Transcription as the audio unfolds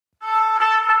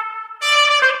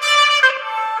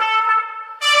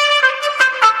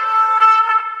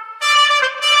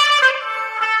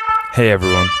Hey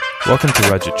everyone, welcome to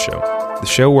Rajat Show, the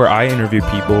show where I interview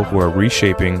people who are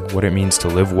reshaping what it means to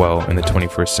live well in the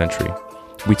 21st century.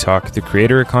 We talk the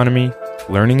creator economy,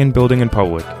 learning and building in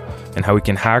public, and how we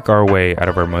can hack our way out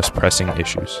of our most pressing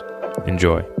issues.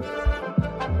 Enjoy.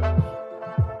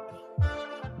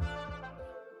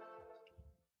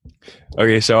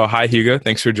 Okay, so hi Hugo,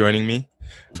 thanks for joining me.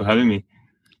 For having me.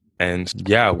 And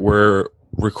yeah, we're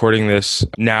recording this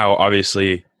now.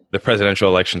 Obviously, the presidential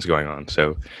election's going on,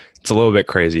 so it's a little bit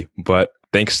crazy. But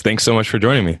thanks so much for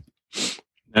joining me.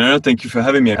 No, thank you for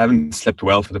having me. I haven't slept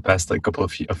well for the past couple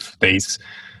of days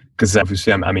because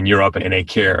obviously I'm in Europe and I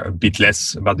care a bit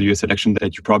less about the US election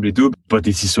that you probably do. But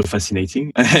this is so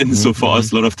fascinating. And so for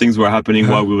us, a lot of things were happening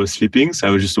while we were sleeping. So I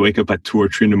would just wake up at 2 or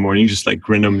 3 in the morning, just like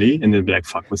randomly, and then be like,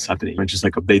 fuck, what's happening? And just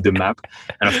like update the map.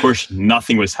 And of course,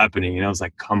 nothing was happening. And I was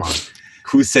like, come on.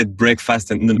 Who said break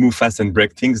fast and move fast and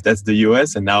break things? That's the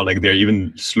US. And now like they're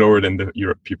even slower than the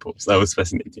Europe people. So that was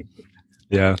fascinating.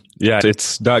 Yeah.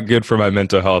 It's not good for my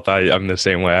mental health. I'm the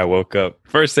same way. I woke up.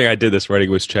 First thing I did this morning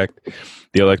was check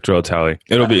the electoral tally.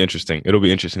 It'll be interesting. It'll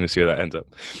be interesting to see how that ends up.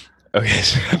 Okay.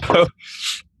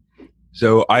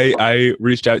 So I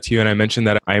reached out to you and I mentioned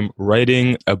that I'm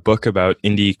writing a book about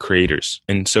indie creators.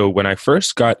 And so when I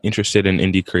first got interested in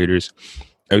indie creators,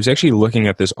 I was actually looking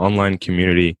at this online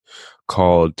community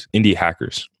called Indie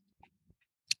Hackers.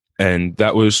 And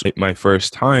that was my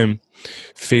first time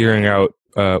figuring out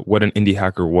what an indie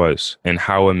hacker was and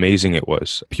how amazing it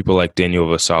was. People like Daniel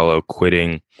Vassallo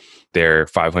quitting their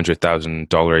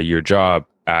 $500,000 a year job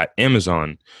at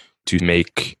Amazon to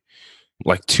make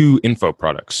like 2 info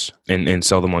products and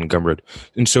sell them on Gumroad.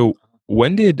 And so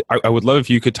I would love if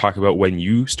you could talk about when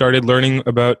you started learning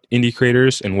about indie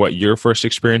creators and what your first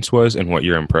experience was and what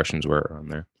your impressions were on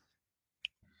there.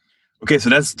 Okay,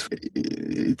 so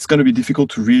it's going to be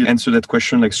difficult to really answer that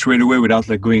question like straight away without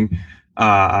like going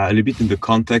a little bit in the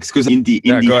context, because indie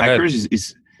hackers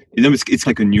is it's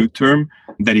like a new term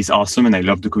that is awesome, and I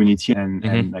love the community,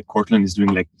 and like Cortland is doing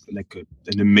like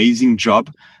an amazing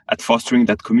job at fostering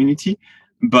that community.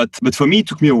 But for me, it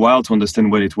took me a while to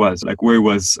understand what it was, like where it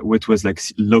was like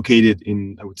located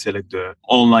in, I would say, like the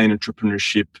online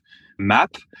entrepreneurship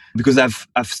map, because I've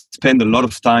spent a lot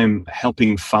of time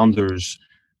helping founders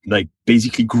like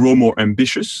basically grow more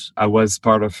ambitious. I was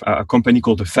part of a company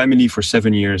called The Family for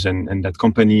 7 years, and that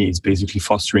company is basically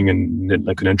fostering an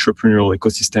entrepreneurial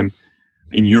ecosystem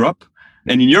in Europe.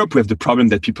 And in Europe, we have the problem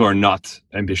that people are not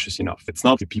ambitious enough. It's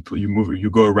not the people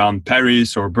you go around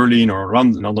Paris or Berlin or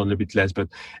London, a little bit less,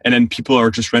 and then people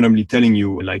are just randomly telling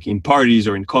you, like in parties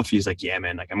or in coffees, like, yeah,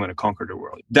 man, like I'm going to conquer the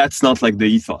world. That's not like the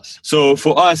ethos. So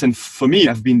for us and for me,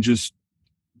 I've been just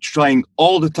trying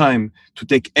all the time to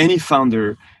take any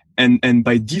founder and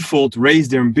by default raise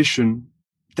their ambition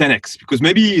 10x, because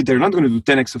maybe they're not going to do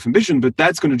 10x of ambition, but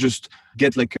that's going to just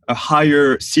get like a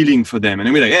higher ceiling for them. And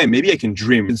I'm like, hey, maybe I can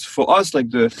dream. It's for us, like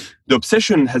the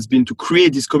obsession has been to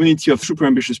create this community of super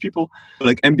ambitious people.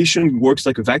 Like ambition works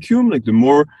like a vacuum. Like the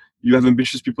more you have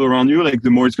ambitious people around you, like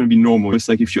the more it's going to be normal. It's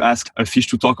like if you ask a fish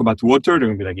to talk about water, they're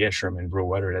going to be like, yeah, sure, man, bro,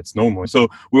 water, that's normal. So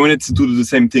we wanted to do the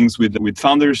same things with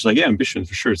founders. Like, yeah, ambition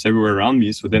for sure. It's everywhere around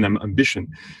me. So then I'm ambition.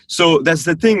 So that's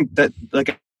the thing that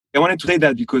like I wanted to say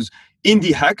that because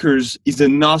Indie Hackers is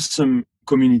an awesome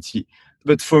community.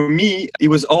 But for me, it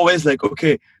was always like,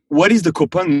 okay, what are the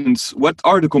components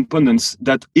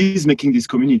that is making this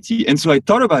community? And so I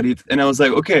thought about it and I was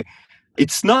like, okay,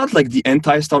 it's not like the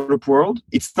anti-startup world.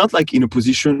 It's not like in a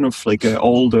position of like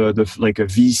all the like a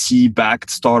VC-backed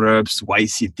startups,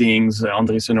 YC things,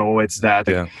 Andreessen Horowitz, that.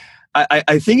 Yeah.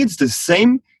 I think it's the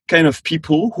same kind of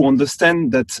people who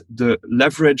understand that the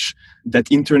leverage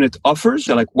that internet offers,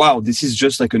 they're like, wow, this is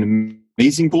just like an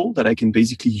amazing tool that I can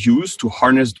basically use to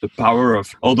harness the power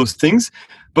of all those things.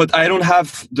 But I don't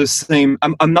have the same,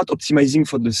 I'm not optimizing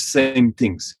for the same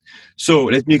things. So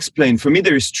let me explain. For me,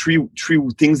 there is three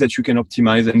things that you can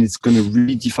optimize, and it's going to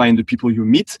really define the people you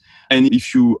meet. And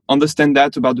if you understand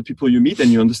that about the people you meet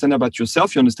and you understand about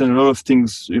yourself, you understand a lot of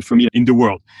things for me in the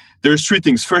world. There's 3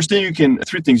 things. First thing, you can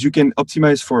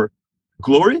optimize for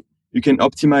glory, you can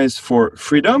optimize for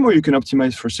freedom, or you can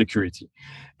optimize for security.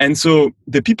 And so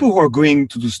the people who are going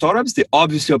to do startups, they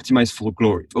obviously optimize for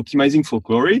glory. Optimizing for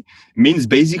glory means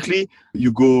basically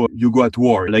you go at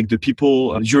war. Like the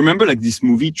people, do you remember like this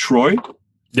movie Troy?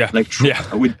 Yeah. Like Troy,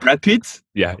 yeah. With Brad Pitt?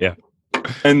 Yeah.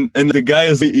 And the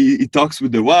guy, he talks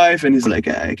with the wife and he's like,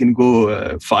 I can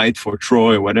go fight for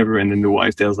Troy or whatever. And then the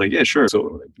wife tells like, yeah, sure.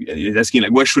 So he's asking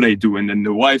like, what should I do? And then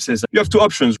the wife says, you have 2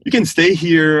 options. You can stay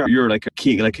here. You're like a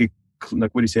king,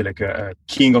 like what do you say, like a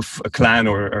king of a clan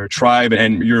or a tribe,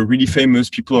 and you're really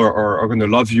famous. People are going to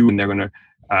love you, and they're going to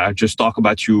just talk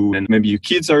about you, and maybe your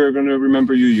kids are going to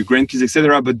remember you, your grandkids,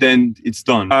 etc. But then it's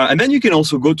done. And then you can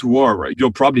also go to war, right?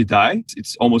 You'll probably die.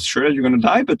 It's almost sure that you're going to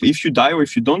die. But if you die or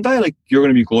if you don't die, like you're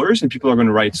going to be glorious, and people are going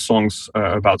to write songs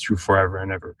about you forever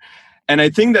and ever. And I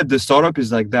think that the startup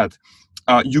is like that.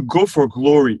 You go for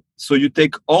glory. So you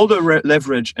take all the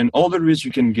leverage and all the risk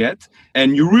you can get,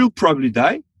 and you will probably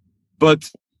die,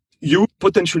 but you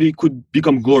potentially could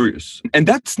become glorious. And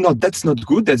that's not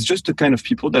good. That's just the kind of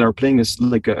people that are playing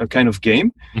a kind of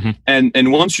game. Mm-hmm.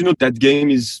 And once you know that game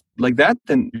is like that,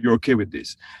 then you're okay with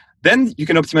this. Then you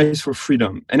can optimize for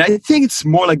freedom. And I think it's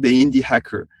more like the indie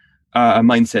hacker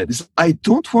mindset. I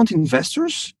don't want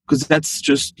investors because that's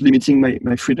just limiting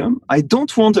my freedom. I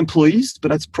don't want employees, but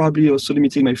that's probably also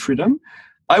limiting my freedom.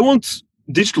 I want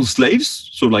digital slaves,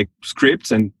 so like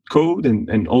scripts and code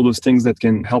and all those things that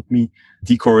can help me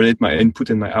decorrelate my input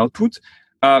and my output.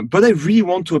 But I really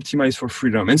want to optimize for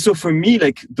freedom. And so for me,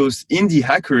 like those indie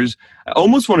hackers, I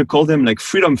almost want to call them like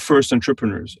freedom first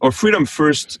entrepreneurs or freedom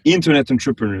first internet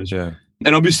entrepreneurs. Yeah.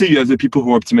 And obviously you have the people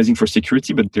who are optimizing for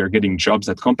security, but they're getting jobs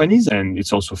at companies, and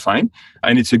it's also fine.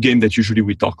 And it's a game that usually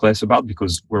we talk less about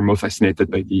because we're more fascinated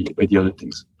by the other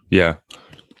things. Yeah.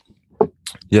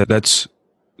 Yeah, that's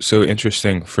so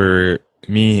interesting. For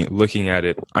me, looking at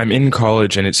it, I'm in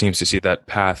college, and it seems to see that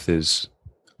path is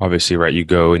obviously right. You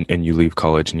go and you leave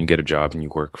college and you get a job and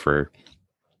you work for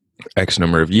X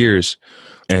number of years,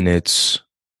 and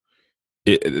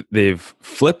they've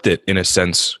flipped it in a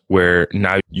sense where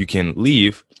now you can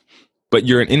leave, but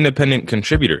you're an independent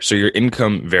contributor. So your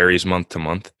income varies month to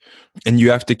month, and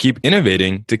you have to keep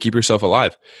innovating to keep yourself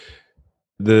alive.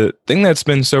 The thing that's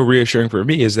been so reassuring for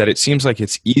me is that it seems like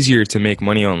it's easier to make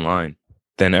money online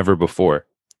than ever before.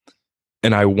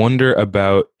 And I wonder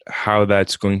about how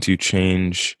that's going to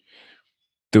change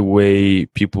the way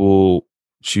people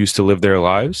choose to live their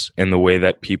lives and the way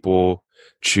that people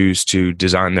choose to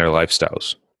design their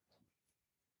lifestyles.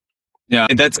 Yeah,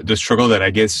 and that's the struggle that I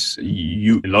guess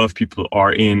a lot of people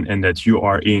are in, and that you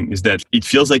are in, is that it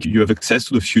feels like you have access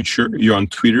to the future. You're on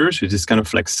Twitter, so it's this kind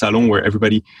of like salon where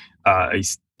everybody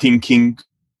is thinking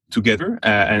together,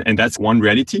 and that's one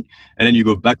reality. And then you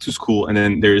go back to school, and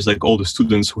then there's like all the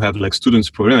students who have like students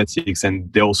problematics,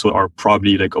 and they also are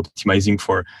probably like optimizing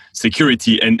for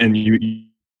security, and you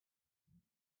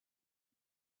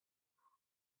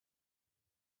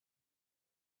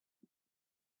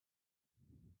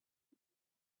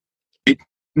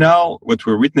now what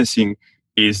we're witnessing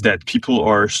is that people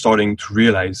are starting to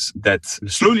realize that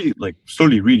slowly,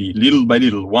 really, little by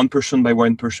little, one person by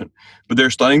one person, but they're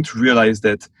starting to realize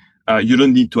that you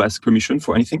don't need to ask permission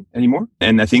for anything anymore.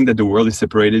 And I think that the world is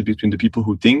separated between the people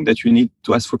who think that you need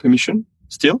to ask for permission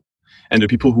still, and the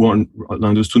people who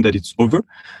understood that it's over.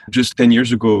 Just 10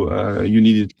 years ago, you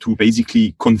needed to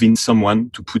basically convince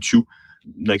someone to put you,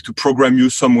 like to program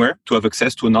you somewhere to have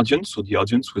access to an audience. So the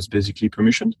audience was basically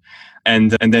permissioned.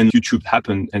 And then YouTube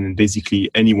happened, and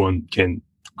basically anyone can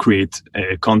create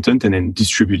content and then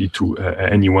distribute it to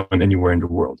anyone, anywhere in the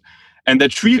world. And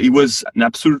that really was an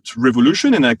absolute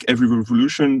revolution. And like every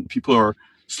revolution, people are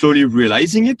slowly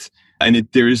realizing it. And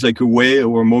there is like a way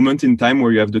or a moment in time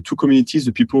where you have the two communities,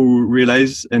 the people who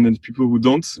realize and the people who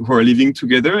don't, who are living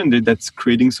together, and that's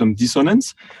creating some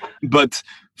dissonance. But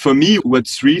for me,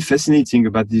 what's really fascinating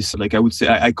about this, like I would say,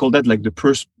 I call that like the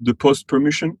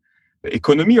post-permission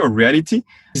economy or reality,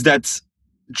 is that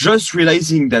just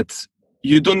realizing that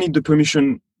you don't need the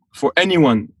permission for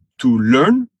anyone to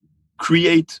learn,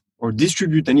 create, or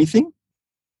distribute anything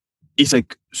is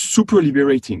like super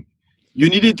liberating. You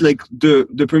needed like the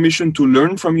permission to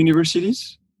learn from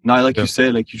universities. Now, like you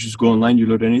say, like you just go online, you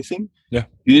load anything. Yeah.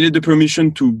 You needed the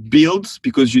permission to build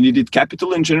because you needed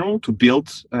capital in general to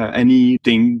build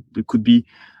anything. It could be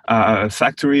a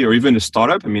factory or even a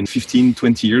startup. I mean, 15,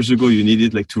 20 years ago, you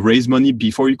needed like to raise money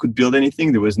before you could build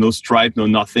anything. There was no Stripe, no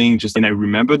nothing. And I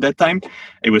remember that time.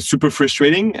 It was super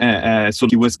frustrating. So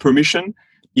it was permission,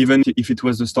 even if it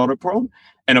was the startup world.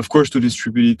 And of course, to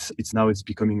distribute it, it's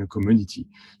becoming a community.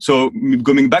 So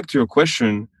going back to your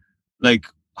question, like,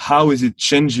 how is it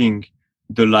changing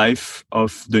the life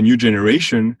of the new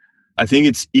generation? I think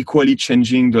it's equally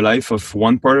changing the life of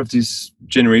one part of this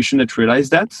generation that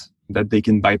realized that they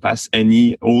can bypass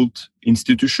any old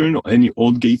institution or any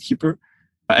old gatekeeper.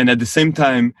 And at the same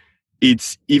time,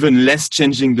 it's even less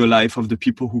changing the life of the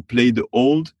people who play the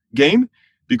old game,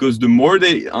 because the more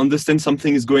they understand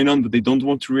something is going on, but they don't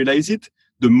want to realize it,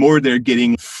 the more they're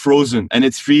getting frozen. And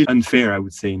it's really unfair, I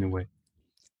would say, in a way.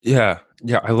 Yeah.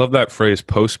 Yeah. I love that phrase,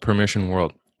 post-permission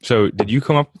world. So did you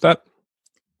come up with that?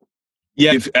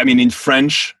 Yeah. In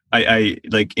French, I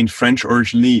like in French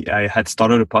originally, I had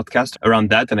started a podcast around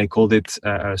that, and I called it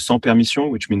sans permission,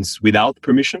 which means without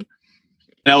permission.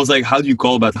 And I was like, how do you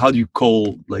call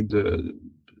like the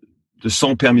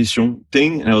sans permission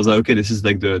thing? And I was like, okay, this is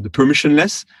like the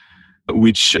permissionless,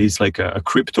 which is like a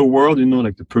crypto world,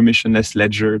 like the permissionless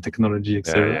ledger technology,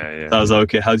 etc. Yeah. So I was like,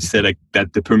 okay, how do you say like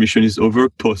that the permission is over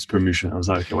post permission? I was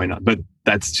like, okay, why not? But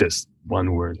that's just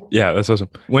one word. Yeah, that's awesome.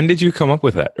 When did you come up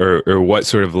with that? Or what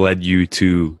sort of led you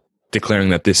to declaring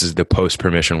that this is the post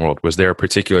permission world? Was there a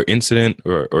particular incident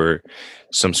or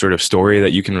some sort of story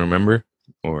that you can remember?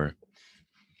 Or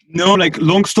no, like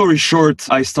long story short,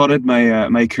 I started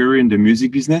my career in the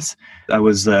music business. I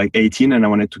was 18 and I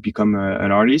wanted to become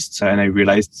an artist. And I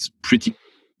realized pretty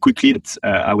quickly that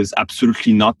I was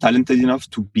absolutely not talented enough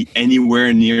to be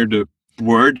anywhere near the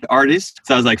word artist.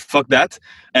 So I was like, fuck that.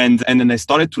 And then I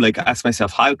started to like ask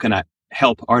myself, how can I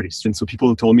help artists? And so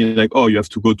people told me like, oh, you have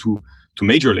to go to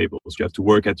major labels. You have to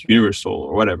work at Universal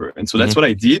or whatever. And so that's what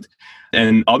I did.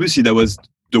 And obviously that was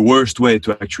the worst way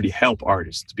to actually help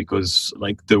artists, because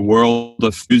like the world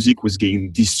of music was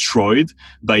getting destroyed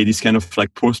by this kind of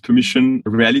like post-permission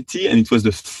reality. And it was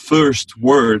the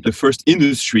first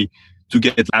industry to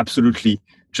get absolutely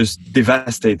just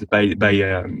devastated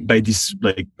by this,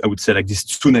 like, I would say like this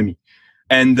tsunami.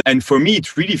 And for me,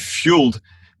 it really fueled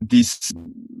this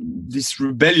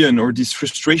rebellion or this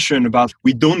frustration about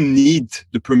we don't need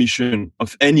the permission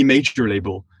of any major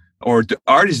label, or the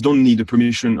artists don't need the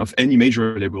permission of any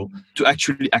major label to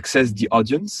actually access the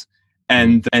audience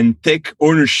and take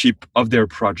ownership of their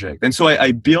project. And so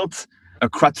I built a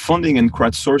crowdfunding and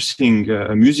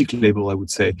crowdsourcing music label, I would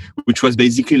say, which was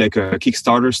basically like a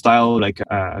Kickstarter style, like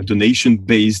a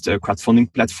donation-based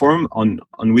crowdfunding platform on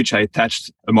which I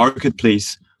attached a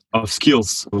marketplace of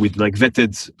skills with like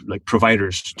vetted like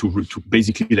providers to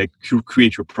basically like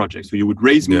create your project. So you would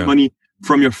raise money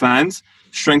from your fans,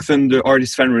 strengthen the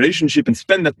artist-fan relationship, and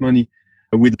spend that money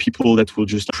with people that will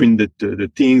just print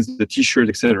the things, the t-shirt,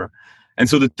 etc. And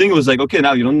so the thing was like, okay,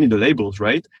 now you don't need the labels,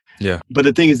 right? Yeah. But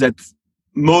the thing is that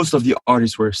most of the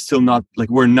artists were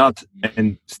not,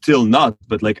 and still not,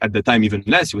 but like at the time, even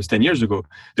less, it was 10 years ago,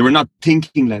 they were not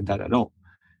thinking like that at all.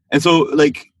 And so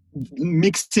like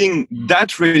mixing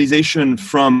that realization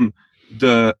from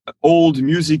the old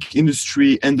music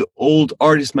industry and the old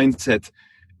artist mindset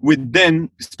with then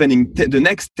spending the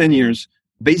next 10 years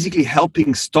basically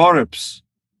helping startups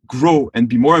grow and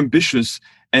be more ambitious,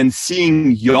 and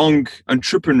seeing young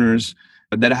entrepreneurs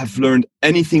that have learned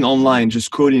anything online,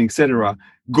 just coding, etc.,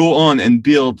 go on and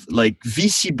build like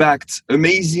VC-backed,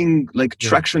 amazing like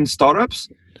traction startups.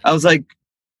 I was like,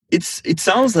 it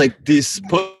sounds like this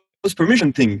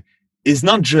post-permission thing is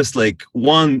not just like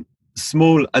one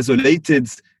small isolated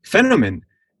phenomenon.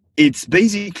 It's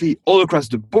basically all across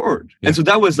the board. Yeah. And so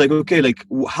that was like, okay, like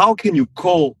how can you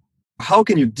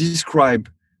describe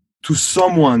to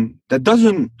someone that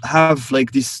doesn't have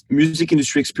like this music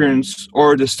industry experience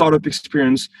or the startup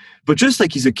experience, but just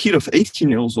like he's a kid of 18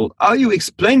 years old, how you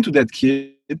explain to that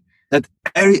kid that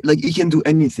like he can do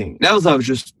anything? That was how I was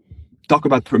just talk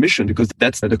about permission, because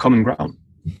that's the common ground.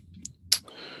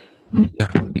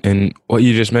 Yeah. And what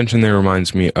you just mentioned there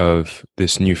reminds me of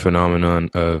this new phenomenon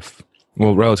of,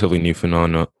 well, relatively new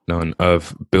phenomenon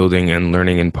of building and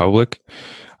learning in public.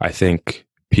 I think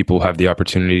people have the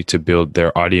opportunity to build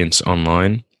their audience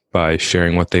online by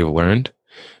sharing what they've learned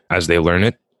as they learn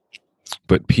it.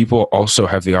 But people also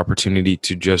have the opportunity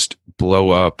to just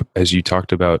blow up, as you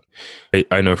talked about.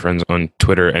 I know friends on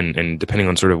Twitter, and depending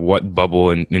on sort of what bubble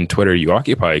in Twitter you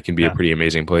occupy, it can be a pretty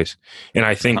amazing place. And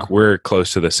I think we're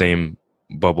close to the same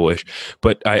bubble-ish.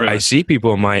 But I see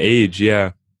people my age,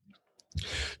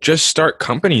 just start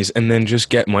companies and then just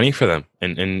get money for them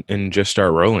and just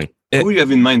start rolling. Who do you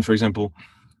have in mind, for example?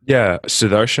 Yeah,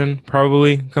 Sudarshan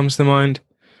probably comes to mind.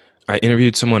 I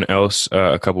interviewed someone else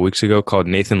a couple weeks ago called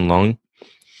Nathan Long.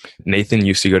 Nathan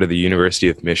used to go to the University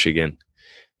of Michigan.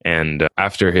 And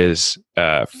after his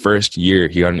first year,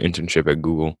 he got an internship at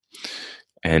Google.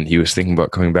 And he was thinking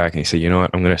about coming back. And he said, you know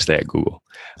what, I'm going to stay at Google.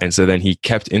 And so then he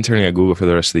kept interning at Google for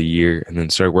the rest of the year, and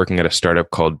then started working at a startup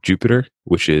called Jupiter,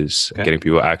 which is getting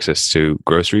people access to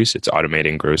groceries. It's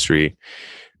automating grocery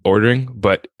ordering.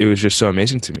 But it was just so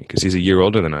amazing to me because he's a year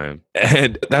older than I am.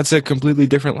 And that's a completely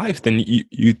different life than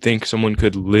you'd think someone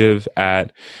could live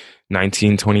at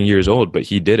 19, 20 years old, but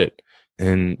he did it.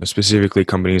 And specifically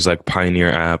companies like Pioneer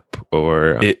App,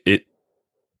 or it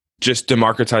just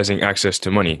democratizing access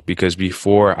to money, because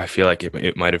before I feel like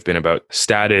it might have been about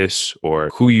status or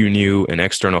who you knew and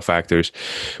external factors.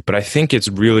 But I think it's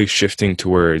really shifting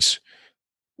towards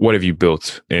what have you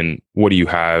built and what do you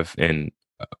have, and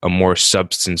a more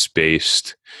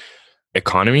substance-based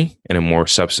economy and a more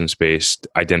substance-based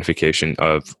identification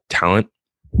of talent.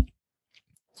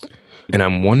 And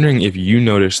I'm wondering if you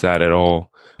noticed that at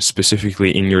all,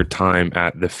 specifically in your time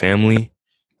at the family.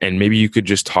 And maybe you could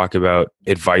just talk about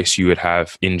advice you would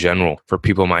have in general for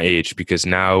people my age, because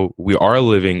now we are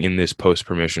living in this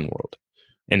post-permission world.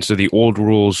 And so the old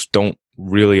rules don't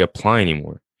really apply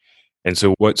anymore. And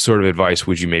so what sort of advice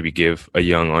would you maybe give a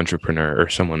young entrepreneur or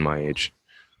someone my age?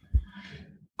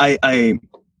 I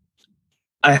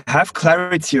have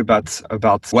clarity about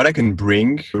what I can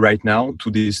bring right now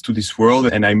to this world,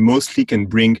 and I mostly can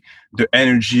bring the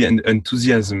energy and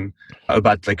enthusiasm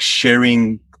about like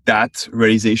sharing that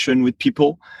realization with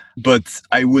people. But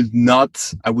I would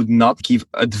not give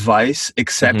advice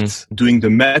except doing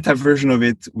the meta version of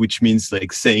it, which means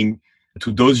like saying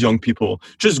to those young people,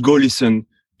 just go listen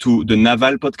to the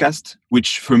Naval podcast,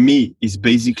 which for me is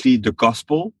basically the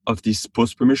gospel of this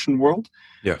post-permission world.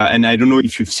 Yeah. And I don't know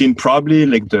if you've seen probably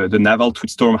like the Naval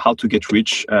Tweetstorm, How to Get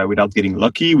Rich Without Getting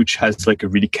Lucky, which has like a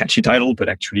really catchy title, but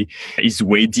actually is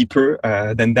way deeper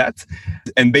than that.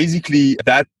 And basically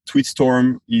that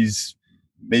Tweetstorm is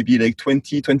maybe like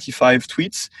 20, 25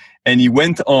 tweets. And he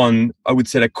went on, I would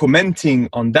say, like commenting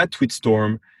on that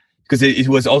Tweetstorm, because it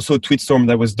was also a Tweetstorm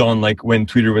that was done like when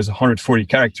Twitter was 140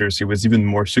 characters. It was even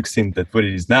more succinct than what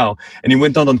it is now. And he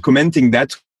went on commenting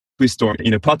that Tweetstorm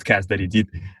in a podcast that he did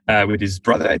with his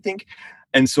brother, I think.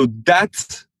 And so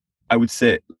that, I would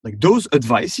say, like those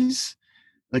advices,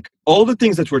 like all the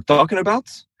things that we're talking about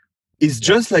is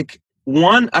just like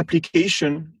one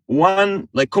application, one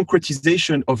like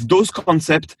concretization of those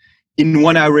concepts in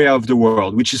one area of the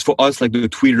world, which is for us like the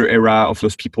Twitter era of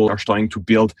those people are starting to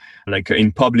build like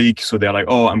in public. So they're like,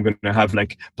 oh, I'm going to have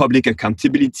like public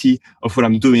accountability of what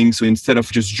I'm doing. So instead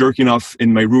of just jerking off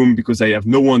in my room because I have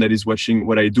no one that is watching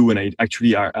what I do and I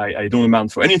actually I don't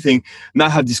amount for anything, now I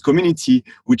have this community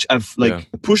which I've like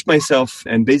pushed myself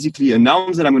and basically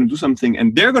announced that I'm going to do something,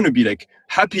 and they're going to be like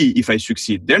happy if I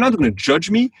succeed. They're not going to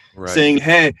judge me saying,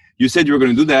 hey, you said you were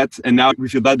going to do that, and now we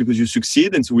feel bad because you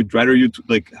succeed, and so we'd rather you to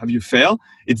like have you fail.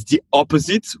 It's the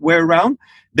opposite way around.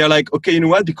 They're like, okay, you know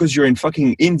what? Because you're in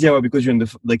fucking India or because you're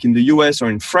in the US or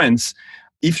in France,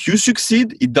 if you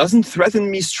succeed, it doesn't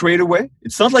threaten me straight away.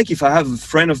 It's not like if I have a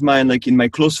friend of mine, like in my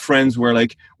close friends, where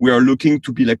like we are looking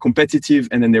to be like competitive,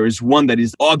 and then there is one that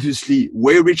is obviously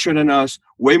way richer than us,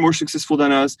 way more successful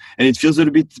than us, and it feels a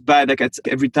little bit bad. Like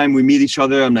every time we meet each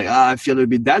other, I'm like, I feel a little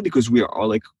bit bad, because we are all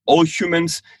like all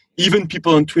humans. Even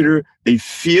people on Twitter, they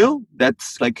feel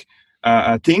that's like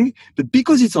a thing. But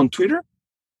because it's on Twitter,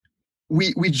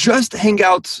 we just hang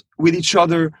out with each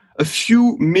other a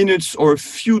few minutes or a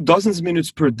few dozens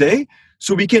minutes per day.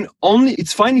 So we can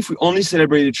it's fine if we only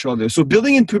celebrate each other. So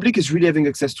building in public is really having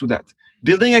access to that.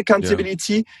 Building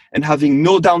accountability and having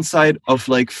no downside of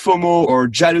like FOMO or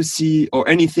jealousy or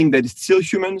anything that is still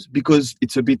humans, because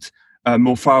it's a bit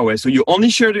more far away. So you only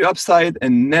share the upside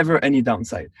and never any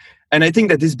downside. And I think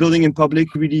that this building in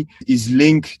public really is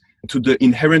linked to the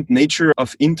inherent nature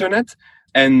of internet.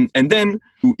 And then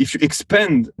if you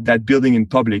expand that building in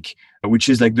public, which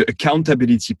is like the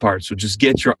accountability part, so just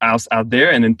get your ass out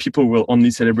there, and then people will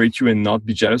only celebrate you and not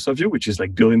be jealous of you, which is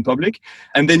like build in public.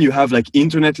 And then you have like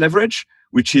internet leverage,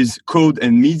 which is code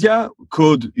and media.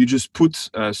 Code, you just put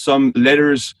some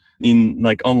letters in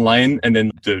like online, and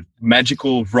then the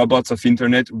magical robots of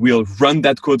internet will run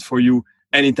that code for you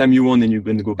anytime you want, and you're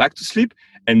going to go back to sleep.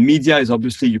 And media is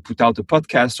obviously you put out a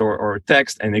podcast or a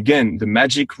text, and again, the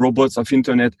magic robots of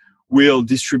internet will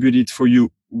distribute it for you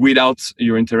without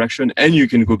your interaction, and you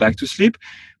can go back to sleep,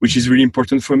 which is really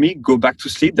important for me. Go back to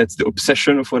sleep. That's the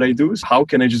obsession of what I do. So how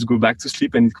can I just go back to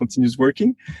sleep and it continues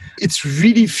working? It's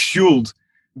really fueled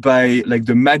by like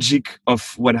the magic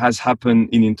of what has happened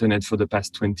in internet for the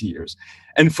past 20 years.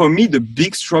 And for me, the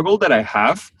big struggle that I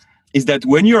have is that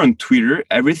when you're on Twitter,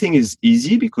 everything is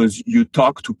easy because you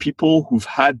talk to people who've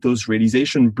had those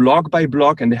realizations block by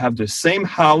block, and they have the same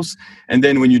house. And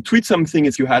then when you tweet something,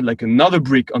 if you had like another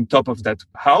brick on top of that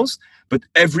house, but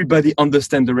everybody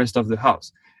understands the rest of the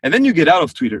house. And then you get out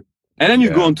of Twitter, and then you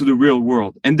go into the real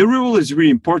world. And the real world is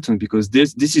really important because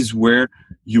this is where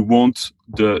you want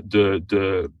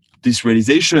this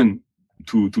realization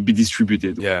to be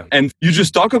distributed. Yeah. And you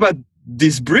just talk about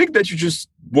this brick that you just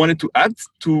wanted to add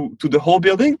to the whole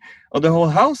building or the whole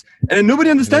house, and then nobody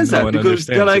understands that because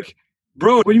they're like,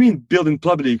 bro, what do you mean build in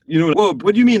public? You know, whoa,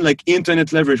 what do you mean like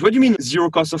internet leverage? What do you mean zero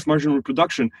cost of marginal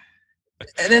production?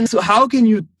 And then so how can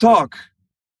you talk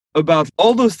about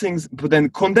all those things but then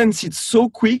condense it so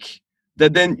quick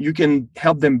that then you can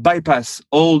help them bypass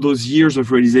all those years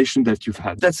of realization that you've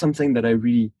had? That's something that I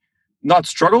really not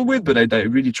struggle with, but I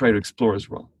really try to explore as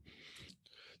well.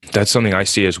 That's something I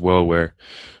see as well, where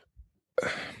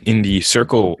in the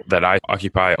circle that I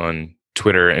occupy on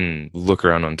Twitter and look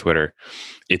around on Twitter,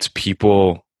 it's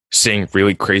people saying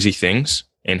really crazy things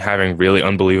and having really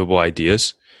unbelievable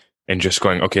ideas and just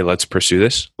going, okay, let's pursue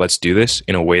this. Let's do this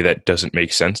in a way that doesn't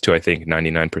make sense to, I think,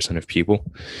 99% of people,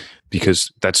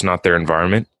 because that's not their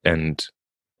environment. And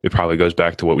it probably goes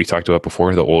back to what we talked about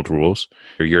before, the old rules.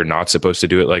 You're not supposed to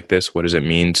do it like this. What does it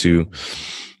mean to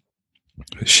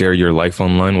share your life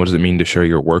online? What does it mean to share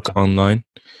your work online,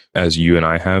 as you and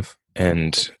I have?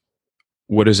 And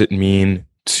what does it mean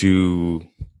to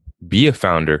be a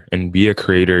founder and be a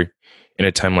creator in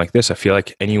a time like this? I feel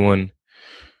like anyone...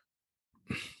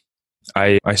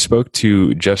 I spoke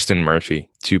to Justin Murphy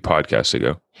 2 podcasts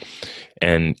ago,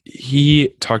 and he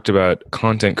talked about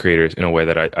content creators in a way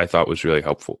that I thought was really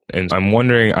helpful. And I'm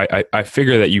wondering, I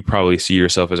figure that you probably see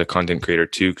yourself as a content creator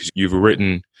too, because you've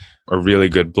written a really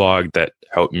good blog that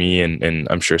helped me, and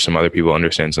I'm sure some other people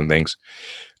understand some things.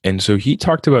 And so he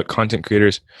talked about content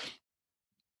creators.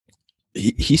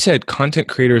 He said content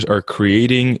creators are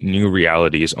creating new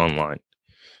realities online.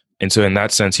 And so in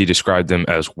that sense, he described them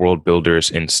as world builders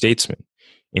and statesmen,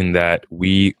 in that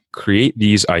we create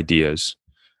these ideas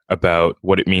about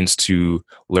what it means to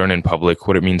learn in public,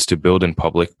 what it means to build in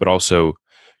public, but also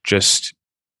just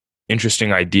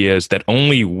interesting ideas that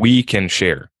only we can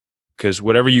share, because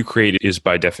whatever you create is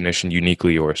by definition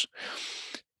uniquely yours.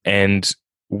 And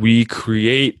we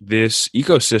create this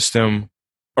ecosystem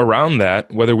around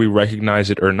that, whether we recognize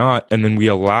it or not, and then we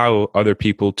allow other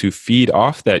people to feed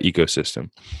off that ecosystem.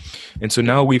 And so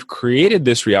now we've created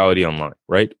this reality online,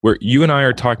 right? Where you and I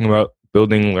are talking about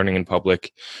building learning in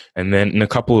public, and then in a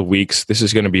couple of weeks, this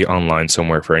is going to be online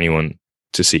somewhere for anyone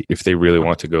to see if they really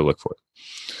want to go look for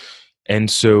it.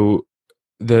 And so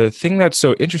the thing that's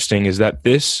so interesting is that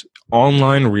this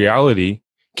online reality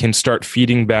can start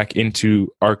feeding back into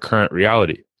our current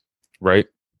reality, right?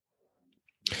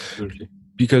 Absolutely.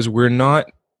 Because we're not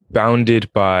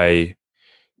bounded by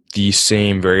the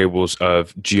same variables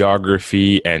of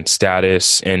geography and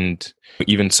status, and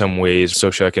even some ways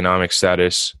socioeconomic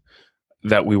status,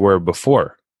 that we were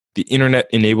before. The internet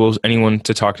enables anyone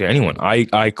to talk to anyone.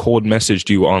 I cold messaged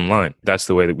you online. That's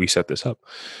the way that we set this up.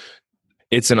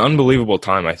 It's an unbelievable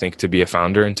time, I think, to be a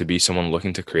founder and to be someone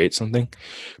looking to create something.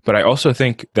 But I also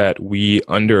think that we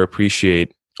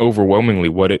underappreciate overwhelmingly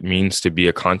what it means to be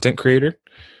a content creator,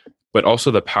 but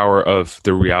also the power of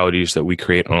the realities that we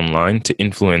create online to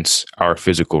influence our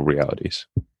physical realities.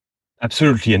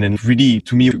 Absolutely. And then really,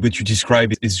 to me, what you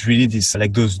describe is really this,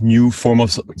 like those new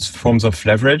forms of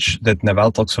leverage that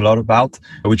Naval talks a lot about,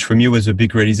 which for me was a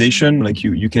big realization. Like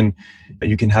you can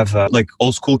have like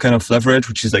old school kind of leverage,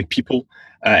 which is like people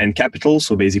and capital.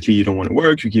 So basically you don't want to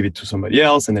work, you give it to somebody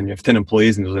else, and then you have 10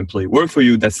 employees and those employees work for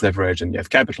you. That's leverage. And you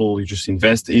have capital, you just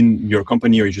invest in your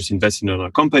company, or you just invest in another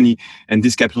company, and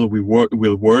this capital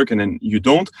will work, and then you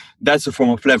don't. That's a form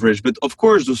of leverage. But of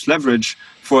course, those leverage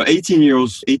for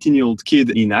 18-year-old kid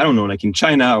in, I don't know, like in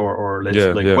China or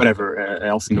whatever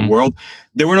else in the world,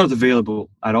 they were not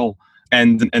available at all.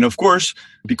 And of course,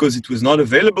 because it was not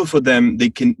available for them, they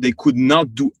could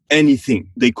not do anything.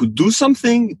 They could do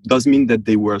something. Doesn't mean that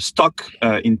they were stuck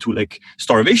into like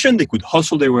starvation. They could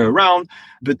hustle their way around,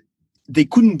 but they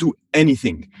couldn't do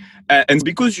anything. And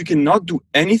because you cannot do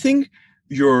anything,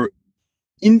 your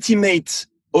intimate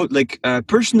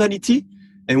personality.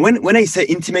 And when I say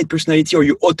intimate personality or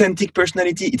your authentic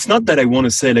personality, it's not that I want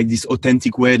to say like this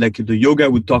authentic way, like the yoga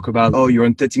would talk about, oh, your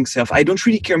authentic self. I don't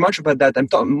really care much about that.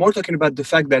 I'm more talking about the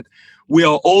fact that we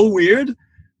are all weird,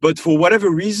 but for whatever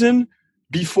reason,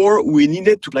 before we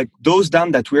needed to like dose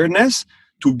down that weirdness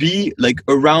to be like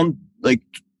around like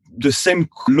the same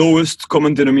lowest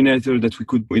common denominator that we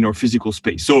could in our physical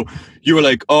space. So you were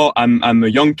like, oh, I'm a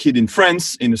young kid in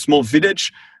France in a small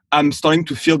village. I'm starting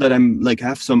to feel that I'm like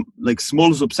have some like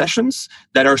small obsessions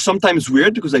that are sometimes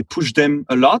weird because I push them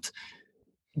a lot.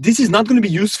 This is not going to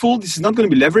be useful. This is not going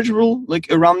to be leverageable like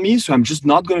around me. So I'm just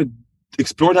not going to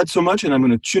explore that so much, and I'm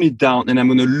going to tune it down, and I'm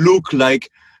going to look like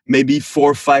maybe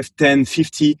 4, 5, 10,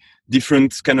 50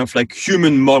 different kind of like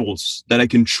human models that I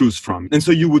can choose from. And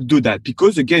so you would do that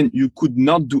because again, you could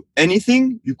not do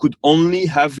anything. You could only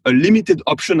have a limited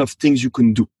option of things you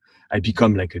can do. I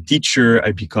become like a teacher,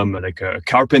 I become like a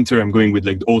carpenter. I'm going with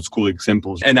like the old school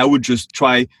examples. And I would just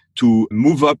try to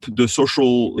move up the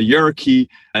social hierarchy,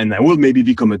 and I will maybe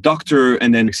become a doctor,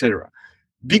 and then etc.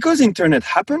 Because internet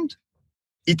happened,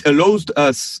 it allows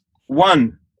us,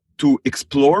 one, to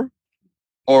explore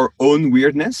our own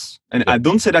weirdness. And I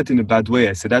don't say that in a bad way.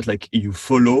 I say that like you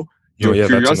follow your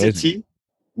curiosity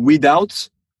without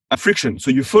a friction.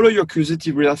 So you follow your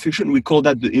curiosity without friction. We call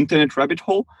that the internet rabbit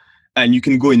hole. And you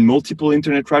can go in multiple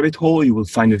internet rabbit hole. You will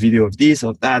find a video of this,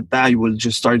 of that. You will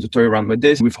just start to toy around with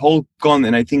this. We've all gone,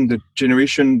 and I think the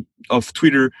generation of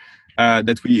Twitter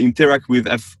that we interact with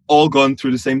have all gone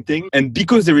through the same thing. And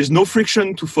because there is no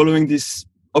friction to following this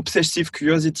obsessive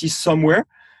curiosity somewhere,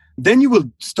 then you will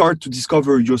start to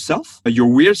discover yourself, your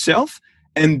weird self.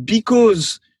 And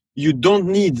because you don't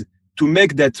need to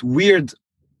make that weird,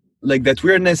 like that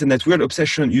weirdness and that weird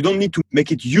obsession, you don't need to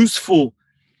make it useful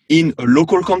in a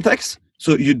local context.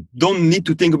 So you don't need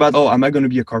to think about, am I going to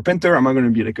be a carpenter? Am I going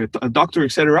to be like a doctor,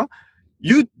 etc.?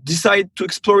 You decide to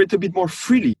explore it a bit more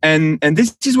freely. And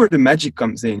this is where the magic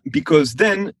comes in, because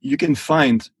then you can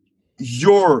find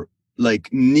your like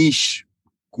niche,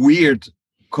 weird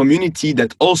community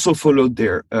that also followed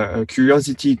their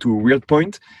curiosity to a weird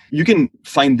point. You can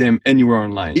find them anywhere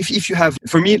online. If you have,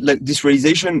 for me, like this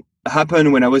realization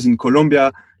happened when I was in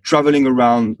Colombia, traveling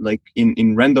around like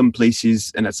in random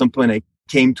places. And at some point I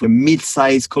came to a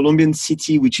mid-sized Colombian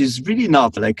city, which is really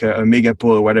not like a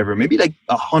megapole or whatever, maybe like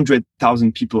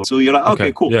 100,000 people. So you're like,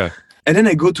 okay, cool. Yeah. And then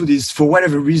I go to this, for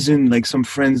whatever reason, like some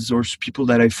friends or people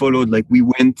that I followed, like we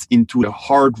went into a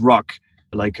hard rock,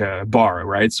 like a bar,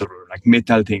 right? So like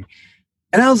metal thing.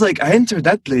 And I was like, I entered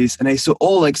that place and I saw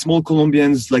all like small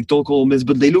Colombians, like tall Colombians,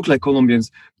 but they look like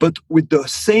Colombians, but with the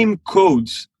same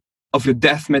codes of the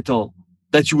death metal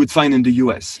that you would find in the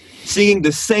US, singing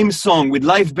the same song with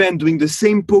live band, doing the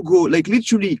same pogo, like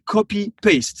literally copy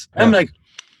paste. Yeah. I'm like,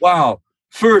 wow,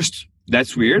 first,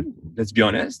 that's weird. Let's be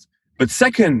honest. But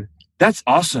second, that's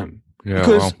awesome. Yeah,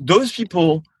 because those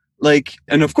people like,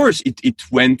 and of course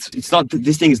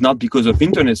this thing is not because of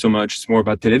internet so much. It's more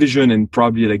about television and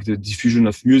probably like the diffusion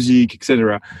of music,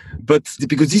 etc. But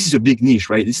because this is a big niche,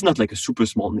 right? It's not like a super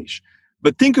small niche.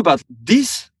 But think about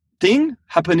this thing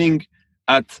happening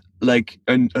at like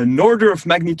an order of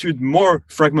magnitude more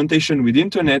fragmentation with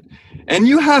internet, and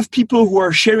you have people who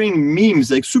are sharing memes,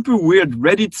 like super weird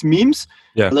Reddit memes,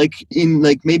 like in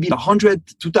like maybe 100,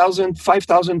 2,000,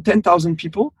 5,000, 10,000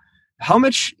 people. How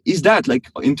much is that like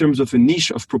in terms of a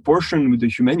niche of proportion with the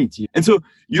humanity? And so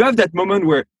you have that moment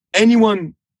where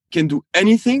anyone can do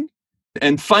anything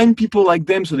and find people like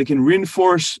them so they can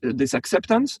reinforce this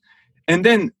acceptance. And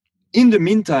then in the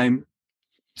meantime,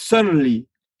 suddenly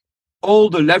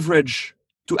all the leverage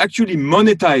to actually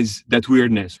monetize that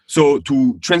weirdness. So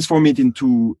to transform it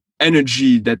into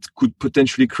energy that could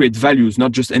potentially create values,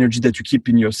 not just energy that you keep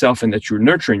in yourself and that you're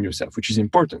nurturing yourself, which is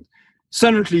important.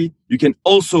 Suddenly, you can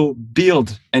also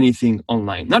build anything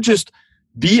online. Not just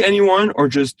be anyone or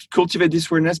just cultivate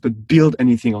this weirdness, but build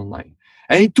anything online.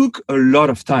 And it took a lot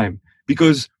of time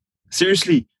because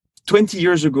seriously, 20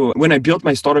 years ago, when I built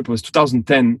my startup, it was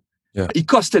 2010. Yeah. It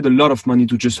costed a lot of money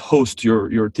to just host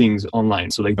your things online.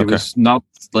 So like there was not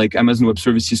like Amazon Web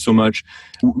Services so much.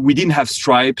 We didn't have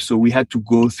Stripe, so we had to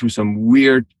go through some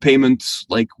weird payments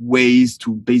like ways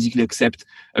to basically accept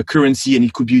a currency, and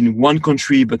it could be in one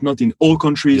country but not in all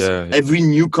countries. Yeah. Every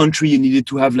new country you needed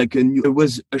to have like it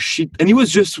was a shit, and it was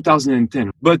just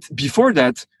 2010. But before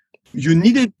that, you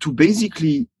needed to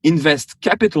basically invest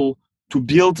capital to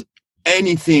build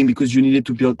anything because you needed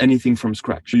to build anything from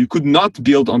scratch. You could not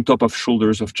build on top of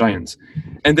shoulders of giants.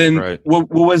 And then what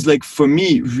was like for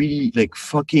me really like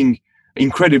fucking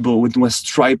incredible was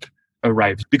Stripe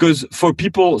arrived, because for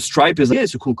people Stripe is like,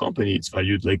 it's a cool company, it's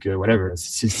valued like whatever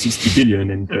 60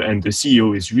 billion, and the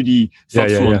CEO is really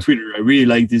thoughtful on Twitter. I really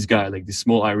like this guy, like this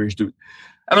small Irish dude.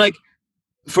 I'm like,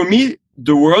 for me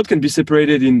the world can be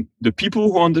separated in the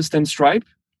people who understand Stripe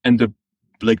and the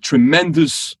like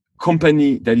tremendous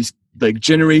company that is like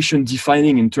generation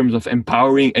defining in terms of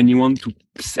empowering anyone to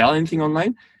sell anything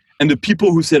online, and the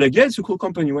people who said like, yeah, it's a cool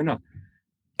company, why not?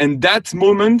 And that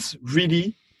moment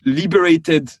really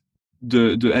liberated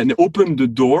and opened the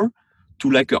door to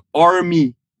like an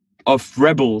army of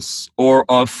rebels, or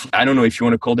of, I don't know if you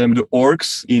want to call them the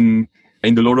orcs in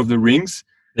the Lord of the Rings,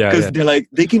 because they're like,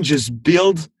 they can just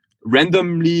build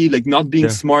randomly, like not being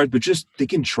smart, but just they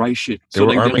can try shit. They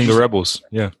were arming the rebels.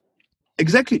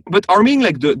 Exactly. But arming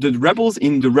like the rebels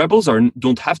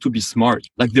don't have to be smart.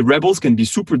 Like the rebels can be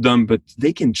super dumb, but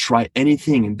they can try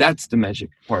anything. And that's the magic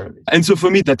part of it. And so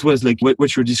for me, that was like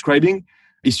what you're describing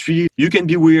is really, you can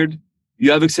be weird.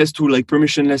 You have access to like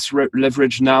permissionless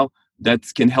leverage now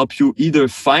that can help you either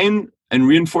find and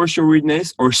reinforce your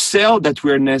weirdness or sell that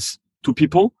weirdness to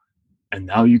people. And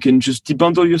now you can just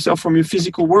debundle yourself from your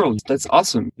physical world. That's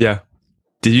awesome. Yeah.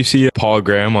 Did you see Paul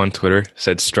Graham on Twitter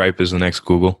said Stripe is the next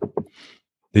Google?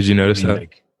 Did you notice that?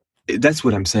 Like, that's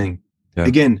what I'm saying. Yeah.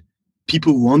 Again,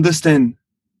 people who understand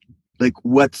like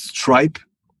what Stripe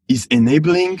is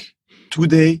enabling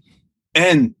today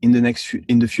and in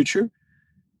the future,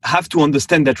 have to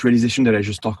understand that realization that I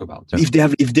just talked about. Yeah.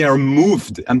 If they are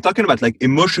moved, I'm talking about like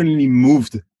emotionally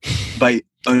moved by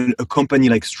a company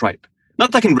like Stripe.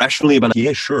 Not talking rationally about,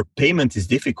 yeah, sure, payment is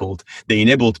difficult. They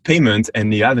enabled payment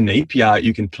and you have an API,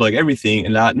 you can plug everything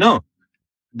and that. No,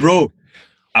 bro,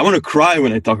 I want to cry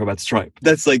when I talk about Stripe.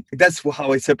 That's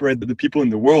how I separate the people in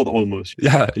the world almost.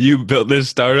 Yeah, you built this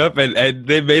startup and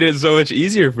they made it so much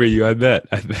easier for you, I bet.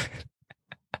 And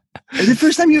the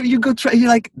first time you go try, you're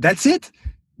like, that's it?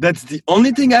 That's the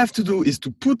only thing I have to do is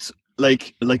to put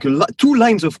like 2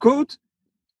 lines of code,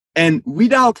 and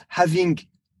without having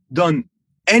done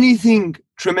anything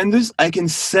tremendous, I can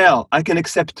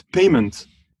accept payment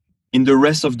in the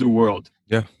rest of the world.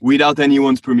 Yeah. Without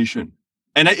anyone's permission.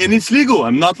 And it's legal.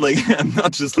 I'm not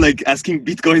just like asking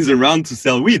Bitcoins around to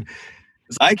sell weed.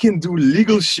 I can do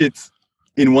legal shit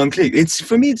in one click.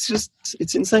 For me,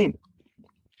 it's insane.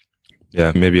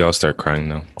 Yeah, maybe I'll start crying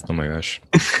now. Oh my gosh.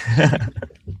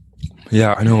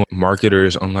 Yeah, I know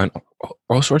marketers online,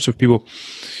 all sorts of people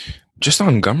just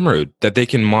on Gumroad that they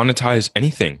can monetize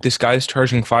anything. This guy's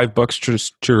charging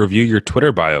 $5 to review your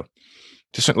Twitter bio.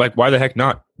 Just like, why the heck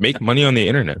not? Make money on the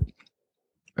internet.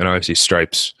 And obviously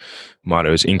Stripe's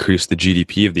motto is increase the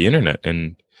GDP of the internet.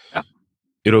 And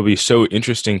it'll be so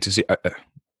interesting to see.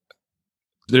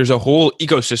 There's a whole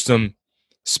ecosystem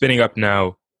spinning up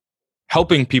now,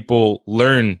 helping people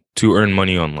learn to earn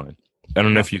money online. I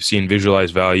don't know if you've seen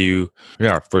Visualize Value.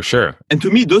 Yeah, for sure. And to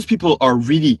me, those people are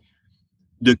really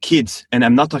the kids. And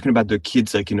I'm not talking about the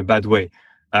kids like in a bad way.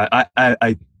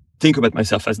 I think about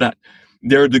myself as that.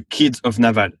 They're the kids of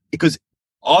Naval. Because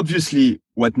obviously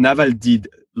what Naval did,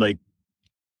 like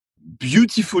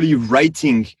beautifully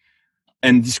writing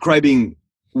and describing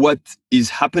what is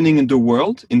happening in the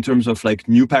world in terms of like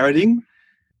new paradigm,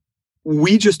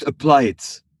 we just apply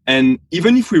it. And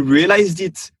even if we realized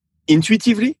it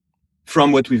intuitively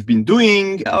from what we've been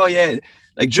doing,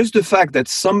 like just the fact that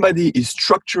somebody is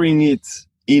structuring it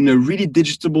in a really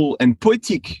digestible and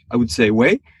poetic, I would say,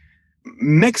 way,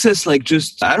 makes us like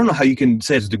just, I don't know how you can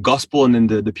say it's the gospel and then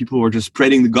the people who are just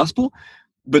spreading the gospel.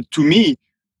 But to me,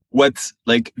 what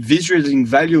like Visualizing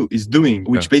Value is doing,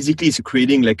 which basically is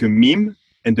creating like a meme,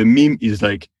 and the meme is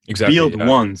like build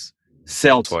once,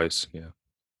 sell twice. Yeah.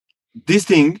 This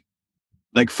thing,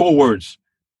 like 4 words,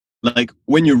 like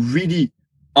when you really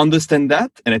understand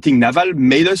that, and I think Naval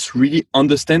made us really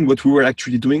understand what we were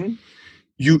actually doing,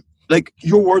 you like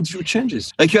your worldview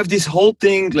changes. Like you have this whole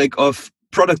thing like of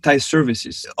productized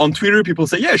services. On Twitter, people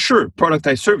say, yeah, sure,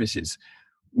 productized services.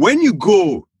 When you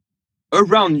go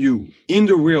around you in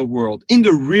the real world, in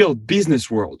the real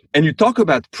business world, and you talk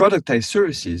about productized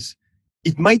services,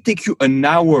 it might take you an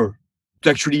hour to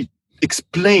actually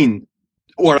explain